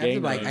Look, fucking I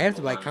game. have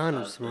to buy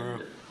condoms tomorrow.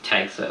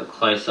 Takes a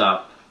close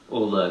up,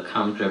 all the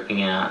cum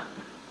dripping out.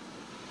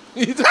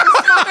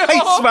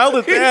 I smiled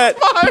at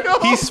that.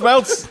 He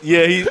smiled.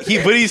 Yeah,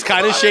 he but he's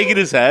kind of shaking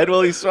his head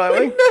while he's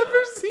smiling.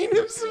 Never seen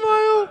him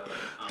smile.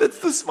 That's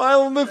the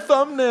smile on the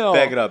thumbnail.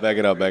 Back it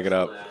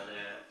up.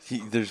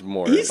 There's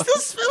more. He's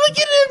still look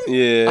at him.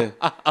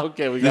 Yeah.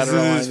 Okay, we got This to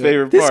is his it.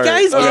 favorite This part.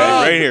 guy's Okay, gay.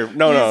 right here.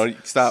 No,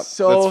 stop.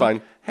 So That's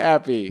fine.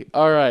 happy.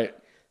 All right.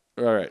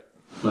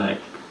 Like,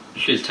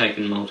 she's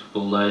taken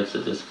multiple loads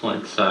at this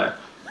point, so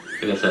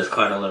I guess there's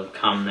quite a lot of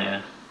cum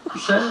there.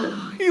 So,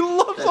 He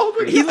loves all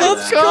the. He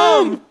loves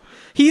cum.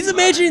 He's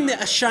imagining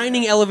a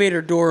shining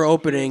elevator door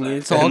opening, and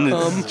it's all And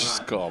cum. it's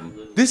just cum.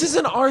 This is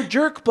an R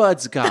Jerk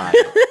Buds guy.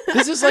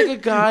 This is like a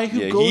guy who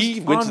Yeah, goes he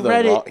went on to the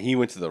Reddit. wrong, he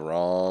went to the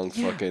wrong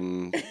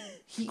fucking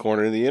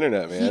corner of the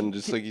internet, man.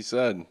 Just like you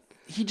said.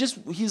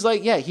 He's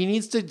like, yeah, he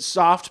needs to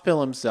soft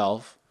pill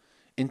himself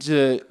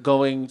into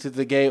going to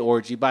the gay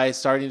orgy by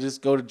starting to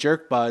just go to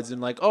Jerk Buds and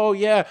like, oh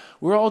yeah,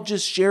 we're all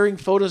just sharing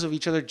photos of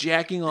each other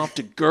jacking off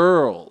to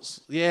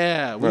girls.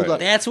 Yeah, we Right. love-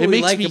 That's what it we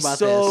makes like me about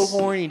so this.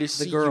 horny to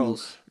see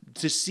girls.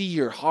 to see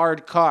your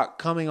hard cock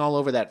coming all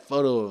over that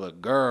photo of a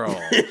girl.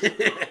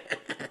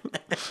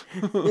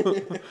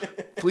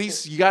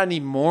 Please, you got any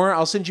more?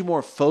 I'll send you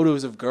more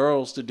photos of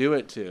girls to do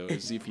it to. And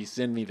see if you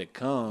send me the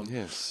cum.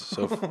 Yes,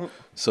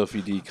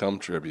 Sophie D. Cum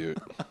tribute.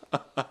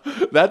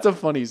 That's a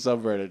funny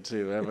subreddit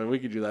too. I mean, we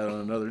could do that on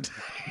another day.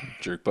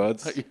 Jerk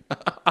buds. Is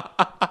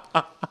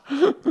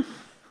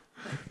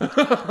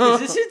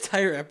this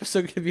entire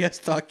episode going to be us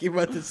talking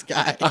about this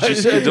guy?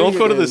 Just, I don't think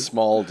go it to the is.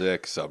 small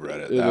dick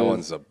subreddit.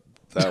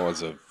 That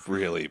one's a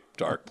really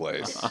dark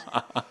place.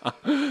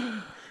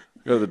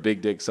 Go to the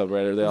big dick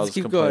subreddit. They all Let's just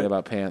keep complain going.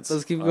 about pants.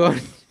 Let's keep going.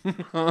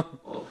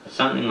 or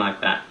something like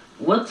that.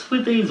 What's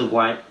with these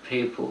white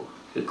people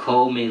who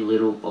call me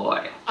little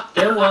boy?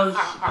 There was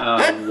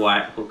a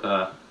white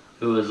hooker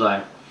who was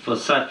like, for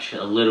such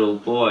a little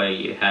boy,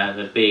 you have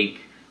a big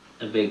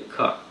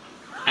cock.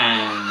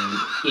 And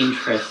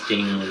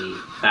interestingly,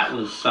 that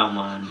was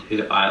someone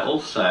who I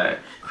also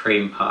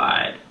cream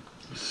pied.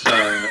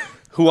 So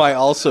Who I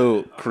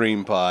also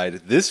cream pied.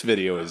 This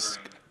video is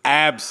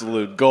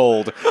absolute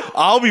gold.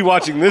 I'll be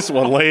watching this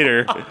one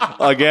later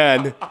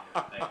again.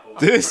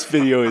 This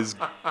video is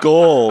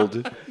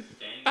gold.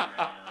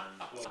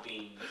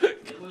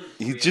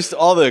 Just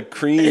all the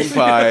cream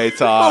pie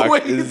talk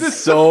wait, is is this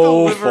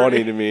so delivery?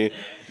 funny to me.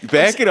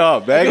 Back it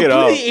up. The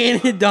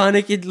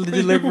anhedonic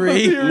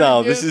delivery.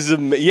 No, this is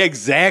yeah,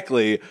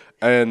 exactly.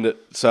 And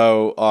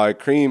so I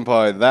cream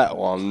pied that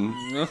one.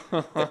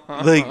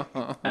 Like,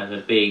 have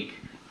a big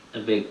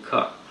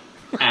cock.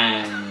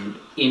 And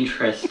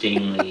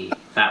interestingly,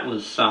 that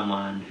was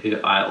someone who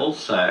I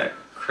also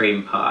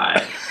cream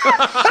pied. So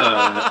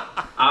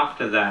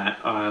after that,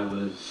 I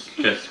was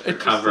just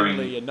recovering.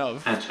 Interestingly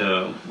enough. Had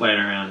to wait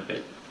around a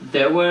bit.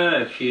 There were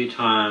a few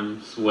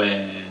times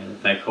where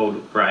they called a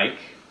break,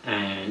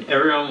 and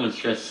everyone was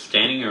just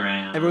standing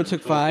around. Everyone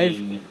took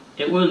talking. 5?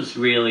 It was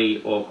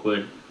really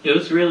awkward. It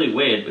was really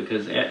weird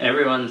because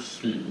everyone's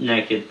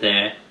naked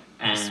there,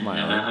 and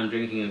Smiling. I'm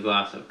drinking a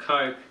glass of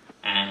Coke.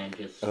 And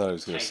just I thought I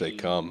was gonna say taking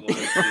cum. water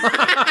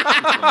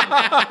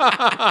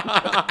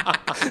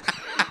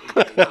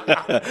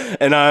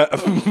and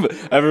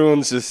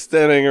everyone's just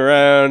standing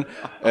around,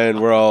 and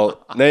we're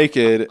all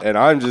naked, and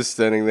I'm just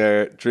standing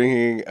there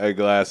drinking a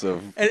glass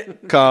of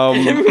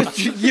cum. Everyone's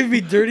giving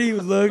me dirty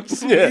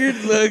looks, Yeah.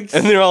 weird looks.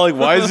 And they're all like,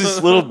 "Why is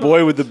this little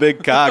boy with the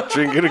big cock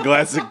drinking a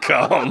glass of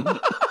cum?"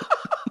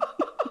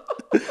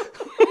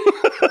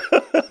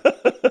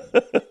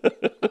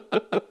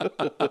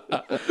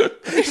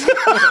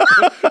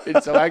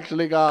 So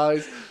actually,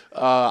 guys,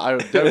 I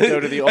don't go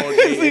to the orgy.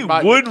 It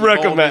might would make you all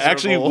recommend.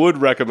 Actually, miserable. would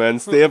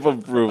recommend. Stamp of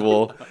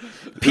approval.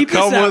 Peep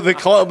this out.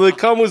 The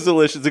cum was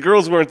delicious. The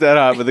girls weren't that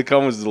hot, but the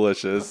cum was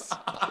delicious.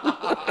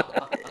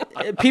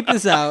 Peep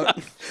this out.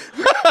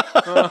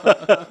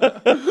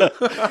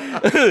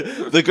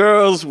 The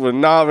girls were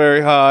not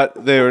very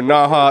hot. They were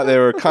not hot. They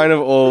were kind of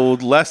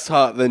old, less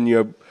hot than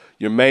your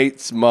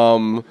mate's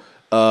mom.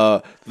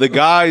 The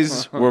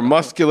guys were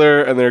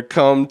muscular, and their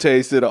cum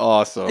tasted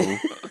awesome.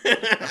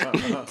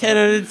 10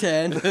 out of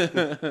 10.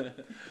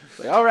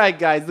 Like, all right,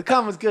 guys, the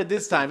cum was good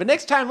this time, but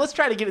next time let's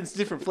try to get it in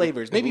different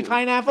flavors. Maybe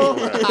pineapple.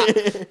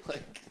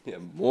 Yeah,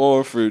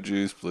 more fruit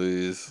juice,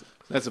 please.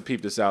 That's a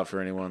peep this out for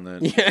anyone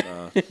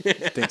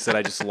that thinks that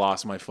I just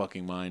lost my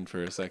fucking mind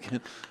for a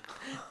second.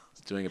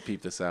 Just doing a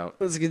peep this out.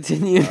 Let's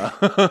continue.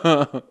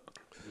 Girl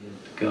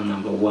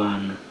number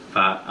 1, but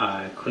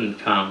I couldn't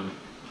come,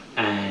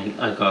 and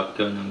I got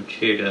girl number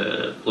 2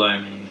 to blow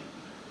me,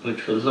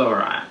 which was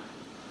alright,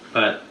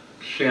 but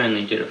she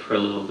only did it for a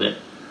little bit.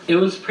 It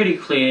was pretty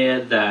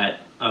clear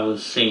that I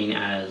was seen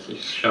as a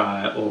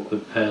shy,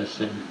 awkward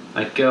person.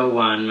 Like, girl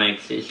 1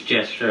 makes this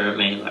gesture at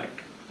me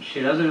like she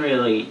doesn't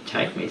really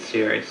take me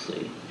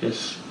seriously,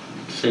 just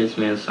sees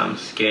me as some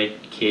scared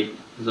kid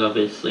who's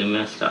obviously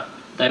messed up.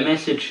 They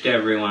messaged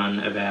everyone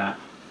about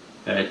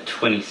a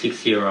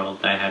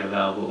 26-year-old they had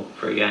available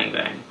for a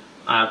gangbang.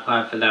 I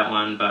applied for that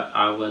one, but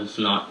I was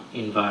not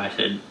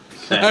invited.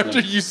 Sadly. After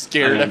you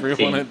scared I don't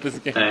everyone think at this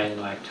game. They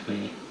liked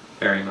me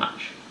very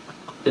much.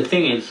 The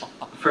thing is,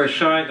 for a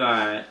shy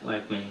guy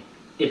like me,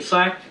 it's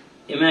like,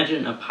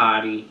 imagine a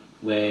party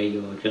where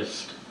you're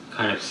just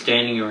kind of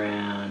standing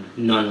around,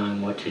 not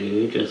knowing what to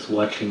do, just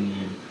watching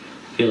and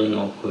feeling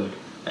awkward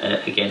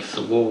against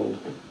the wall.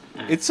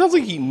 It sounds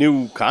like he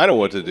knew kind of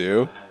what to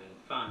do. Having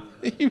fun.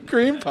 You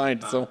cream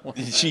pined someone.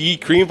 He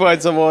cream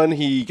pied someone.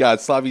 He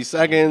got sloppy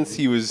seconds.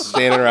 He was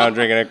standing around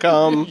drinking a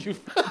cum.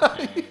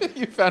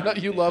 You found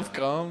out you love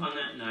cum. On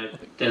that note,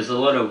 there's a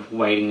lot of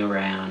waiting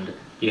around.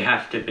 You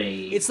have to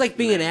be. It's like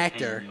being an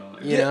actor,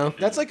 you know?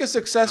 That's like a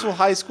successful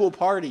high school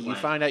party. You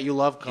find out you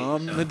love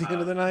cum at the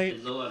end of the night.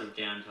 There's a lot of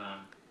downtime.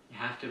 You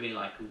have to be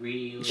like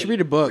really. You should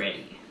read a book.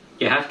 Ready.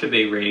 You have to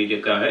be ready to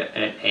go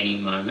at any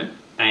moment,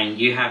 and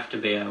you have to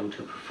be able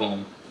to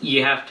perform.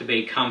 You have to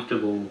be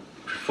comfortable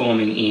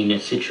performing in a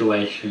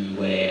situation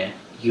where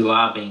you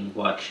are being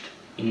watched.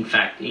 In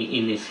fact,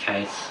 in this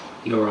case,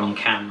 you're on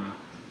camera.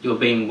 You're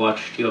being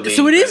watched. You're being.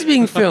 So it is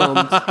being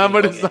filmed.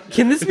 But it's not,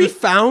 Can this be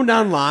found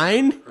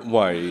online?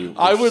 Why?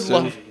 I would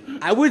love.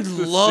 I would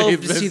love see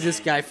to this. see this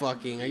guy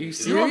fucking. Are you Can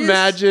serious? you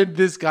imagine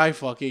this guy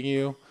fucking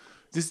you?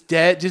 Just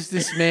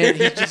this man.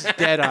 He's just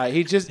dead eye.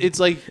 It's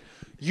like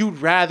you'd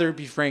rather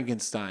be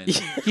Frankenstein.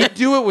 He'd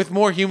do it with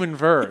more human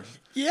verve.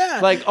 Yeah.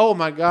 Like, oh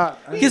my god.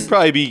 He'd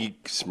probably be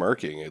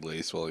smirking at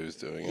least while he was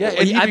doing it.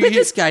 Yeah, I he'd bet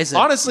this guy's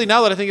honestly,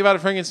 now that I think about it,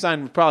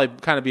 Frankenstein would probably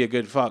kind of be a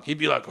good fuck. He'd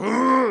be like,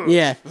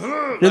 yeah.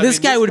 No, this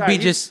guy would be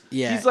just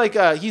yeah.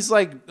 He's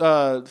like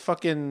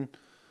fucking,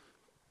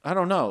 I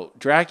don't know,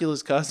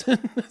 Dracula's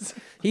cousin.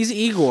 He's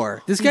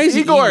Igor. This guy's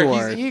Igor.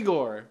 Igor. He's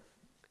Igor.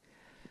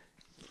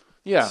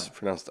 Yeah, It's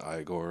pronounced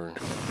Igor.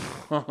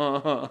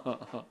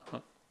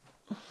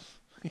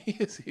 he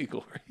is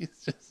Igor. He's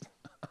just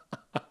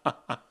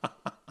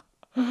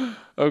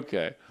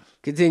okay.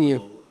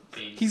 Continue.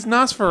 He's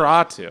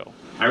Nosferatu.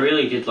 I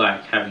really did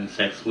like having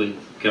sex with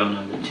girl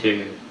number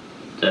 2,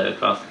 the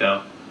goth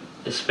girl,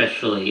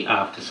 especially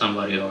after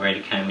somebody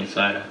already came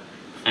inside her.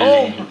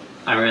 And then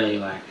I really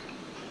liked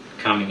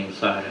coming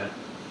inside her.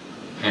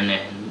 And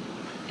then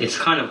it's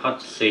kind of hot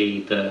to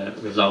see the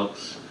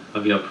results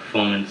of your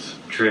performance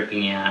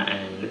dripping out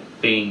and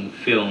being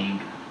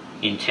filmed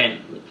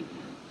intently.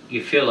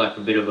 You feel like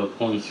a bit of a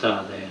porn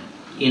star there.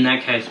 In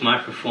that case, my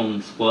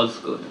performance was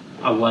good.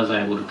 I was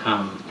able to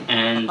come,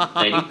 and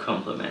they did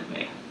compliment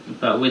me.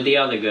 But with the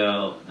other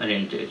girl, I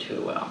didn't do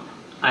too well.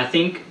 I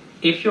think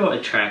if you're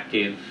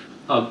attractive,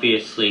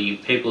 obviously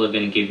people are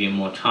going to give you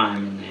more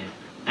time in there,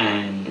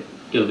 and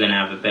you're going to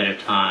have a better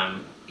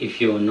time. If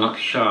you're not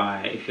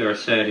shy, if you're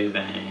assertive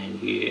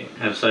and you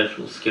have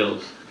social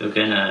skills, you're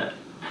going to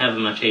have a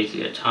much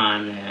easier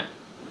time there.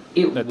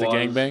 It At the was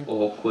gangbang?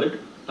 awkward,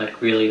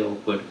 like really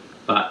awkward,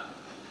 but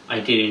I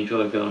did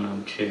enjoy girl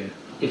number 2.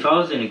 If I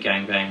was in a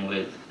gangbang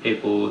with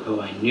people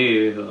who I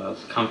knew, who I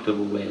was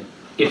comfortable with,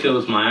 if it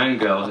was my own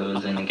girl who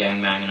was in a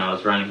gangbang and I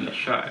was running the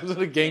show. I was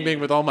in a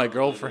gangbang with all my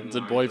girlfriends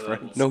and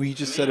boyfriends. No, he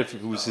just said if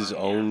it was his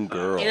own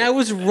girl. And I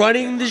was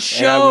running the And I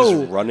show.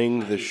 was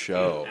running the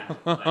show.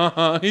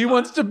 He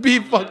wants to be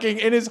fucking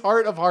in his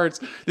heart of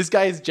hearts. This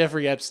guy is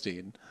Jeffrey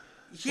Epstein.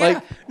 Yeah.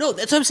 Like- No,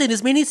 that's what I'm saying.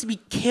 This man needs to be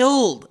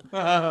killed.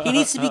 He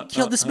needs to be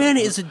killed. This man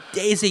is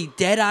a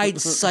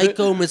dead-eyed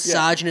psycho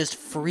misogynist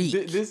freak.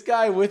 This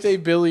guy with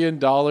 $1 billion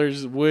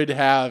would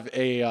have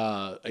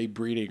a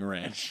breeding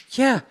ranch.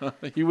 Yeah.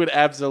 He would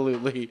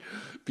absolutely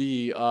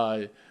be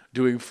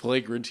doing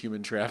flagrant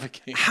human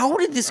trafficking. How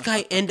did this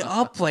guy end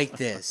up like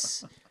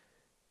this?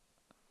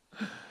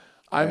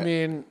 I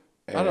mean,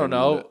 I don't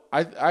know.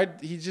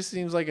 He just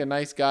seems like a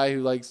nice guy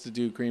who likes to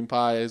do cream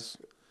pies.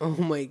 Oh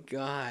my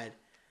god.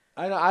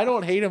 I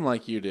don't hate him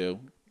like you do.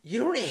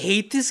 You don't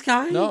hate this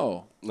guy?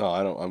 No. No,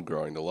 I don't. I'm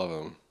growing to love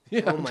him.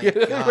 Yeah, Oh my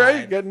God.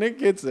 right? Nick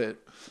gets it.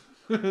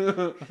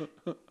 All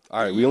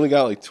right, we only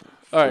got like.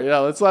 All right, yeah,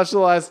 let's watch the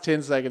last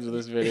 10 seconds of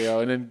this video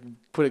and then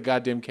put a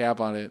goddamn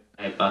cap on it.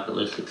 A bucket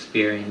list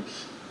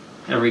experience.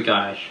 Every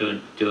guy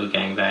should do a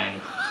gangbang.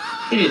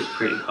 It is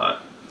pretty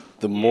hot.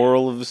 The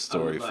moral of the I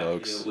story, would like to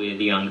folks. do it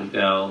with younger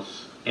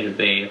girls, it'd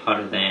be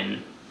hotter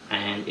than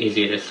and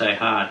easier to say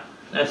hard.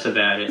 That's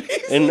about it.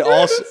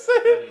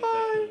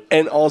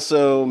 And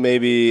also,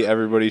 maybe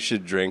everybody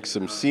should drink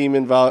some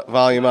semen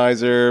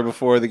volumizer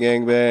before the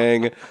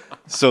gangbang,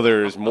 so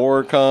there's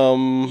more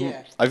cum.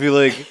 Yeah. I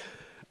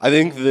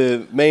think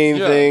the main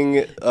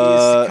thing,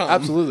 cum.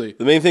 Absolutely.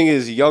 the main thing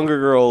is younger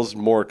girls,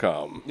 more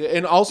cum.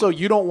 And also,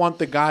 you don't want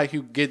the guy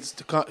who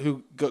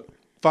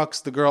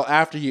fucks the girl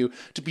after you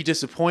to be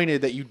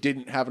disappointed that you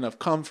didn't have enough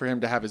cum for him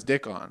to have his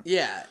dick on.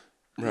 Yeah.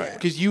 Right.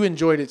 Because you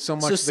enjoyed it so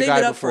much. So the save guy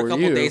it up for a before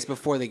couple you. days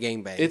before the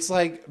gangbang. It's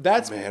like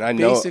that's Man, I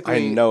know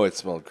basically, it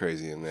smelled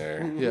crazy in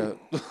there. Yeah.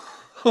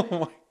 Oh my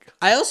god.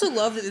 I also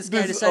love that this guy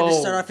This- decided to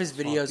oh, start off his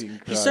videos.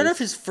 fucking He started off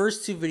Christ. his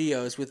first 2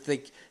 videos with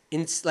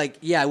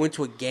I went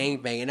to a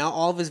gangbang, and now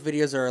all of his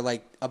videos are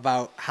like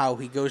about how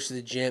he goes to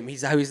the gym.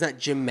 How he's not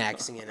gym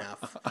maxing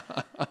enough.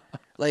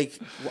 Like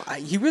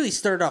he really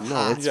started off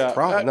hot. It's Yeah,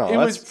 it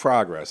that's was-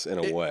 progress in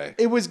a way.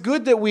 It was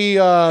good that we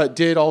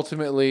did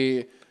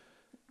ultimately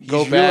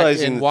go He's back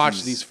realizing and that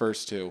watch these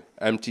first 2.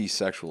 Empty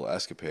sexual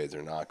escapades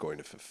are not going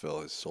to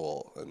fulfill his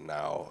soul, and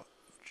now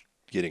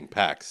getting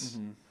pecs.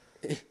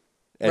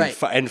 Right.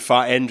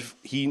 And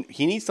he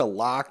needs to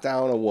lock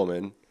down a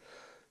woman,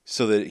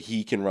 so that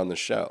he can run the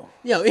show.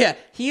 Yeah.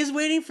 He is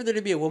waiting for there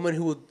to be a woman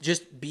who will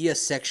just be a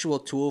sexual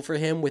tool for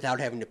him without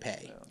having to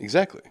pay.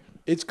 Exactly.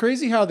 It's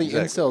crazy how the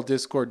Exactly. incel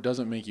Discord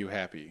doesn't make you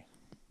happy.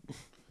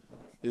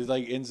 It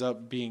like ends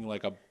up being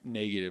like a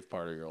negative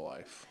part of your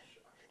life.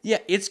 Yeah,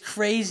 it's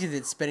crazy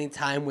that spending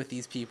time with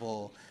these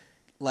people,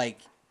 like,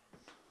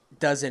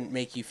 doesn't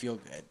make you feel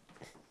good.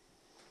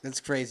 That's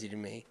crazy to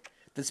me.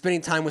 That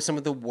spending time with some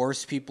of the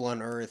worst people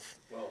on earth.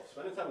 Well,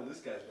 spending time with this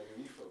guy's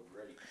making me feel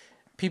great.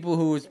 People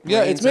whose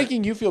Yeah, brains it's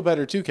making you feel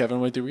better too, Kevin,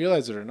 whether you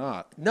realize it or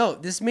not. No,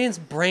 this man's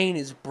brain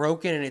is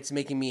broken and it's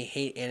making me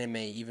hate anime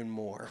even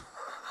more.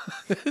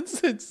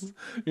 it's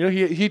you know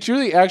he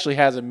truly actually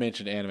hasn't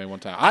mentioned anime one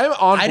time. I'm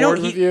on I board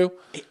don't- with he- you.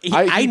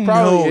 I he know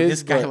probably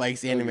this guy but-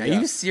 likes anime. Are yeah.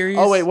 you serious?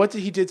 Oh wait, what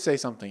did he did say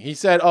something? He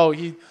said, "Oh,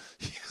 he's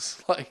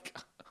like,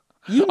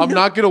 You I'm know-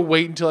 not gonna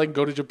wait until I can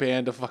go to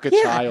Japan to fuck a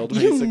child."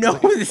 You Basically. know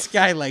this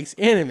guy likes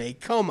anime.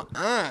 Come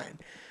on.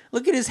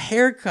 Look at his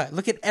haircut.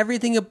 Look at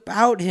everything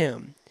about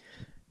him.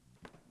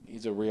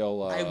 He's a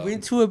real. I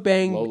went to a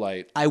bang. low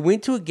light. I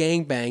went to a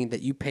gangbang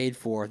that you paid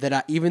for.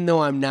 Even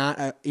though I'm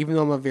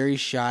a very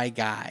shy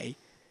guy.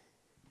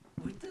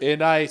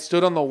 And I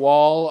stood on the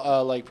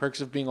wall, like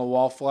perks of being a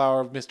wallflower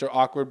of Mr.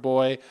 Awkward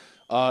Boy,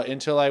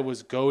 until I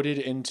was goaded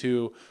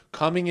into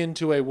coming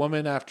into a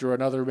woman after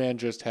another man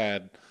just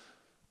had.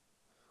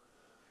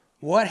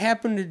 What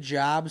happened to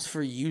jobs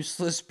for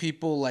useless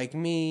people like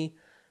me?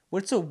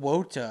 What's a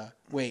WOTA?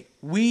 Wait,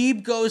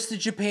 Weeb goes to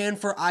Japan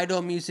for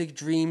idol music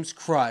dreams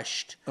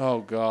crushed. Oh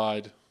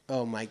God.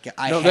 Oh my god!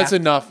 That's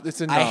enough.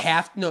 It's enough. I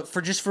have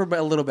for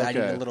a little bit. I need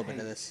Okay. a little bit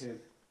of this.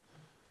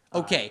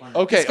 Okay.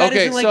 Okay, This guy okay,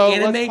 doesn't like so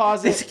anime. let's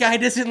pause This it. guy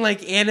doesn't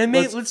like anime.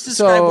 Let's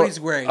describe what he's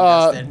wearing,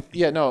 Dustin.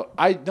 Yeah, no,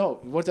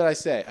 what did I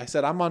say? I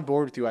said I'm on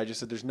board with you. I just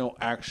said there's no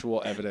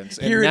actual evidence.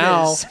 And Here it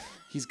now is.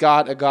 he's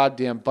got a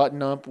goddamn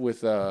button up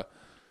with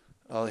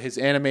his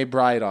anime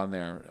bride on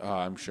there.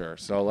 I'm sure.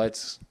 So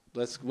let's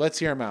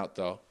hear him out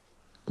though.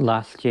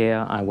 Last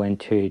year, I went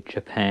to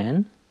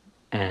Japan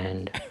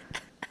and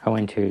I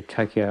went to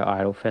Tokyo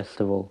Idol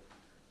Festival.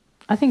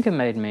 I think it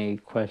made me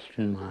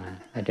question my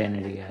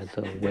identity as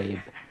a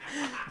weeb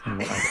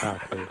and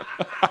otaku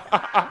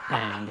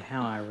and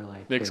how I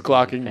relate Nick's to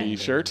clocking the the fandom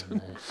shirt. and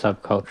the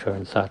subculture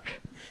and such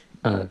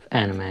of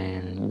anime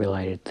and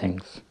related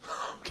things.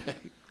 Okay.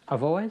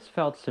 I've always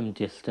felt some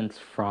distance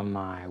from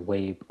my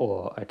weeb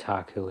or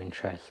otaku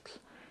interests,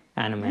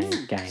 anime,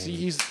 games, See,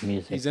 he's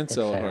music, incel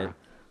etc. hard.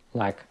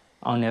 Like,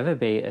 I'll never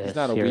be a He's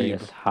not a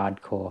serious weeb.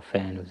 hardcore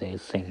fan of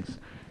these things.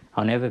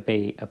 I'll never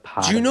be a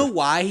part Do you of know the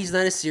why he's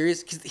not as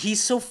serious? Because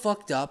he's so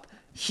fucked up.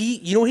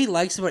 You know what he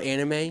likes about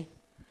anime?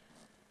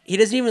 He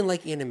doesn't even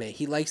like anime.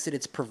 He likes that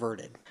it's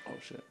perverted. Oh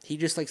shit. He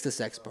just likes the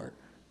sex part.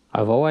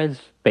 I've always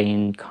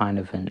been kind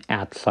of an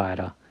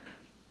outsider.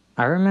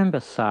 I remember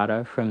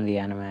Sato from the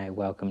anime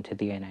Welcome to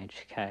the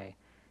NHK.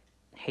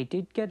 He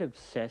did get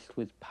obsessed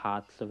with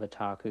parts of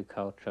otaku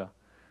culture,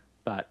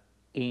 but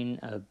in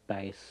a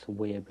base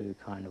weeaboo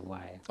kind of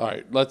way. All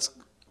right, let's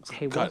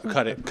He cut wasn't it. a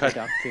Cut it.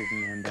 productive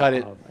member Cut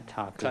it. of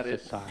otaku Cut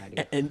it.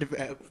 society. And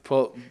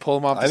pull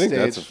him off the I think stage.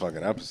 that's a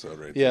fucking episode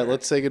right Yeah, there.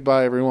 let's say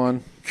goodbye,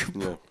 everyone.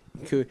 Yeah.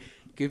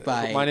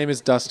 goodbye. My name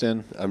is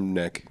Dustin. I'm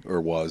Nick, or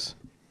was.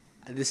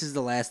 This is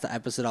the last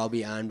episode I'll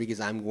be on because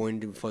I'm going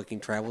to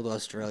fucking travel to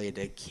Australia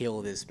to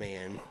kill this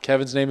man.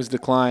 Kevin's name is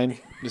Decline.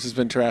 This has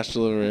been Trash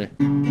Delivery.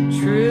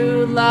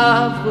 True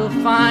love will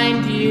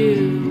find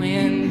you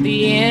in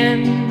the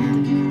end.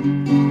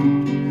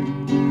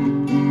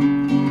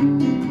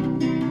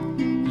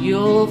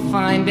 You'll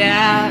find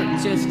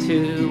out just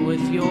who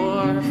was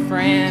your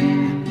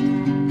friend.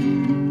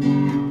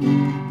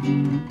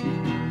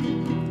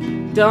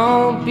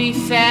 Don't be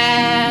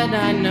sad,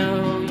 I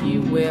know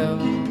you will.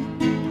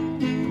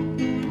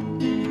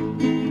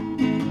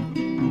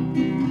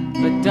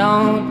 But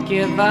don't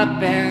give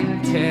up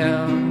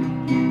until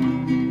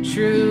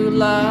true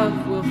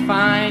love will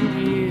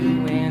find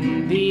you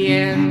in the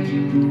end.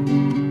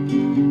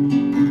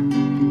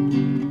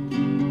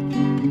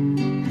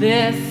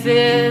 This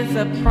is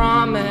a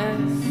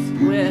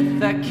promise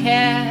with a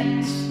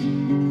catch.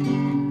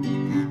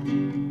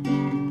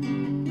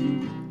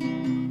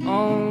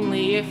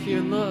 Only if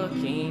you're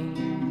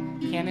looking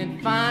can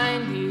it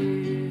find you.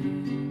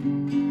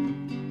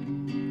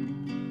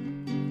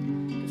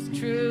 'Cause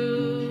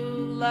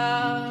true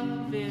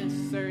love is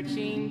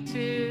searching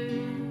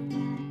too.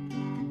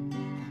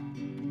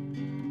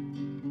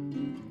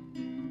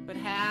 But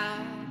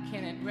how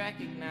can it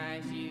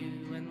recognize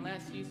you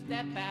unless you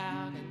step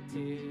out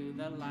into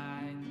the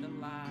light, the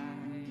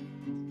light?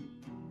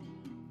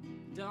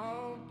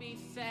 Don't be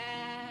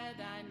sad,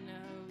 I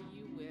know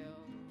you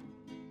will.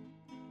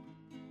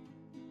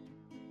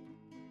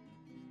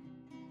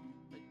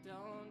 But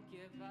don't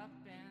give up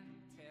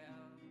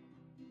until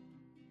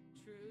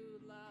true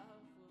love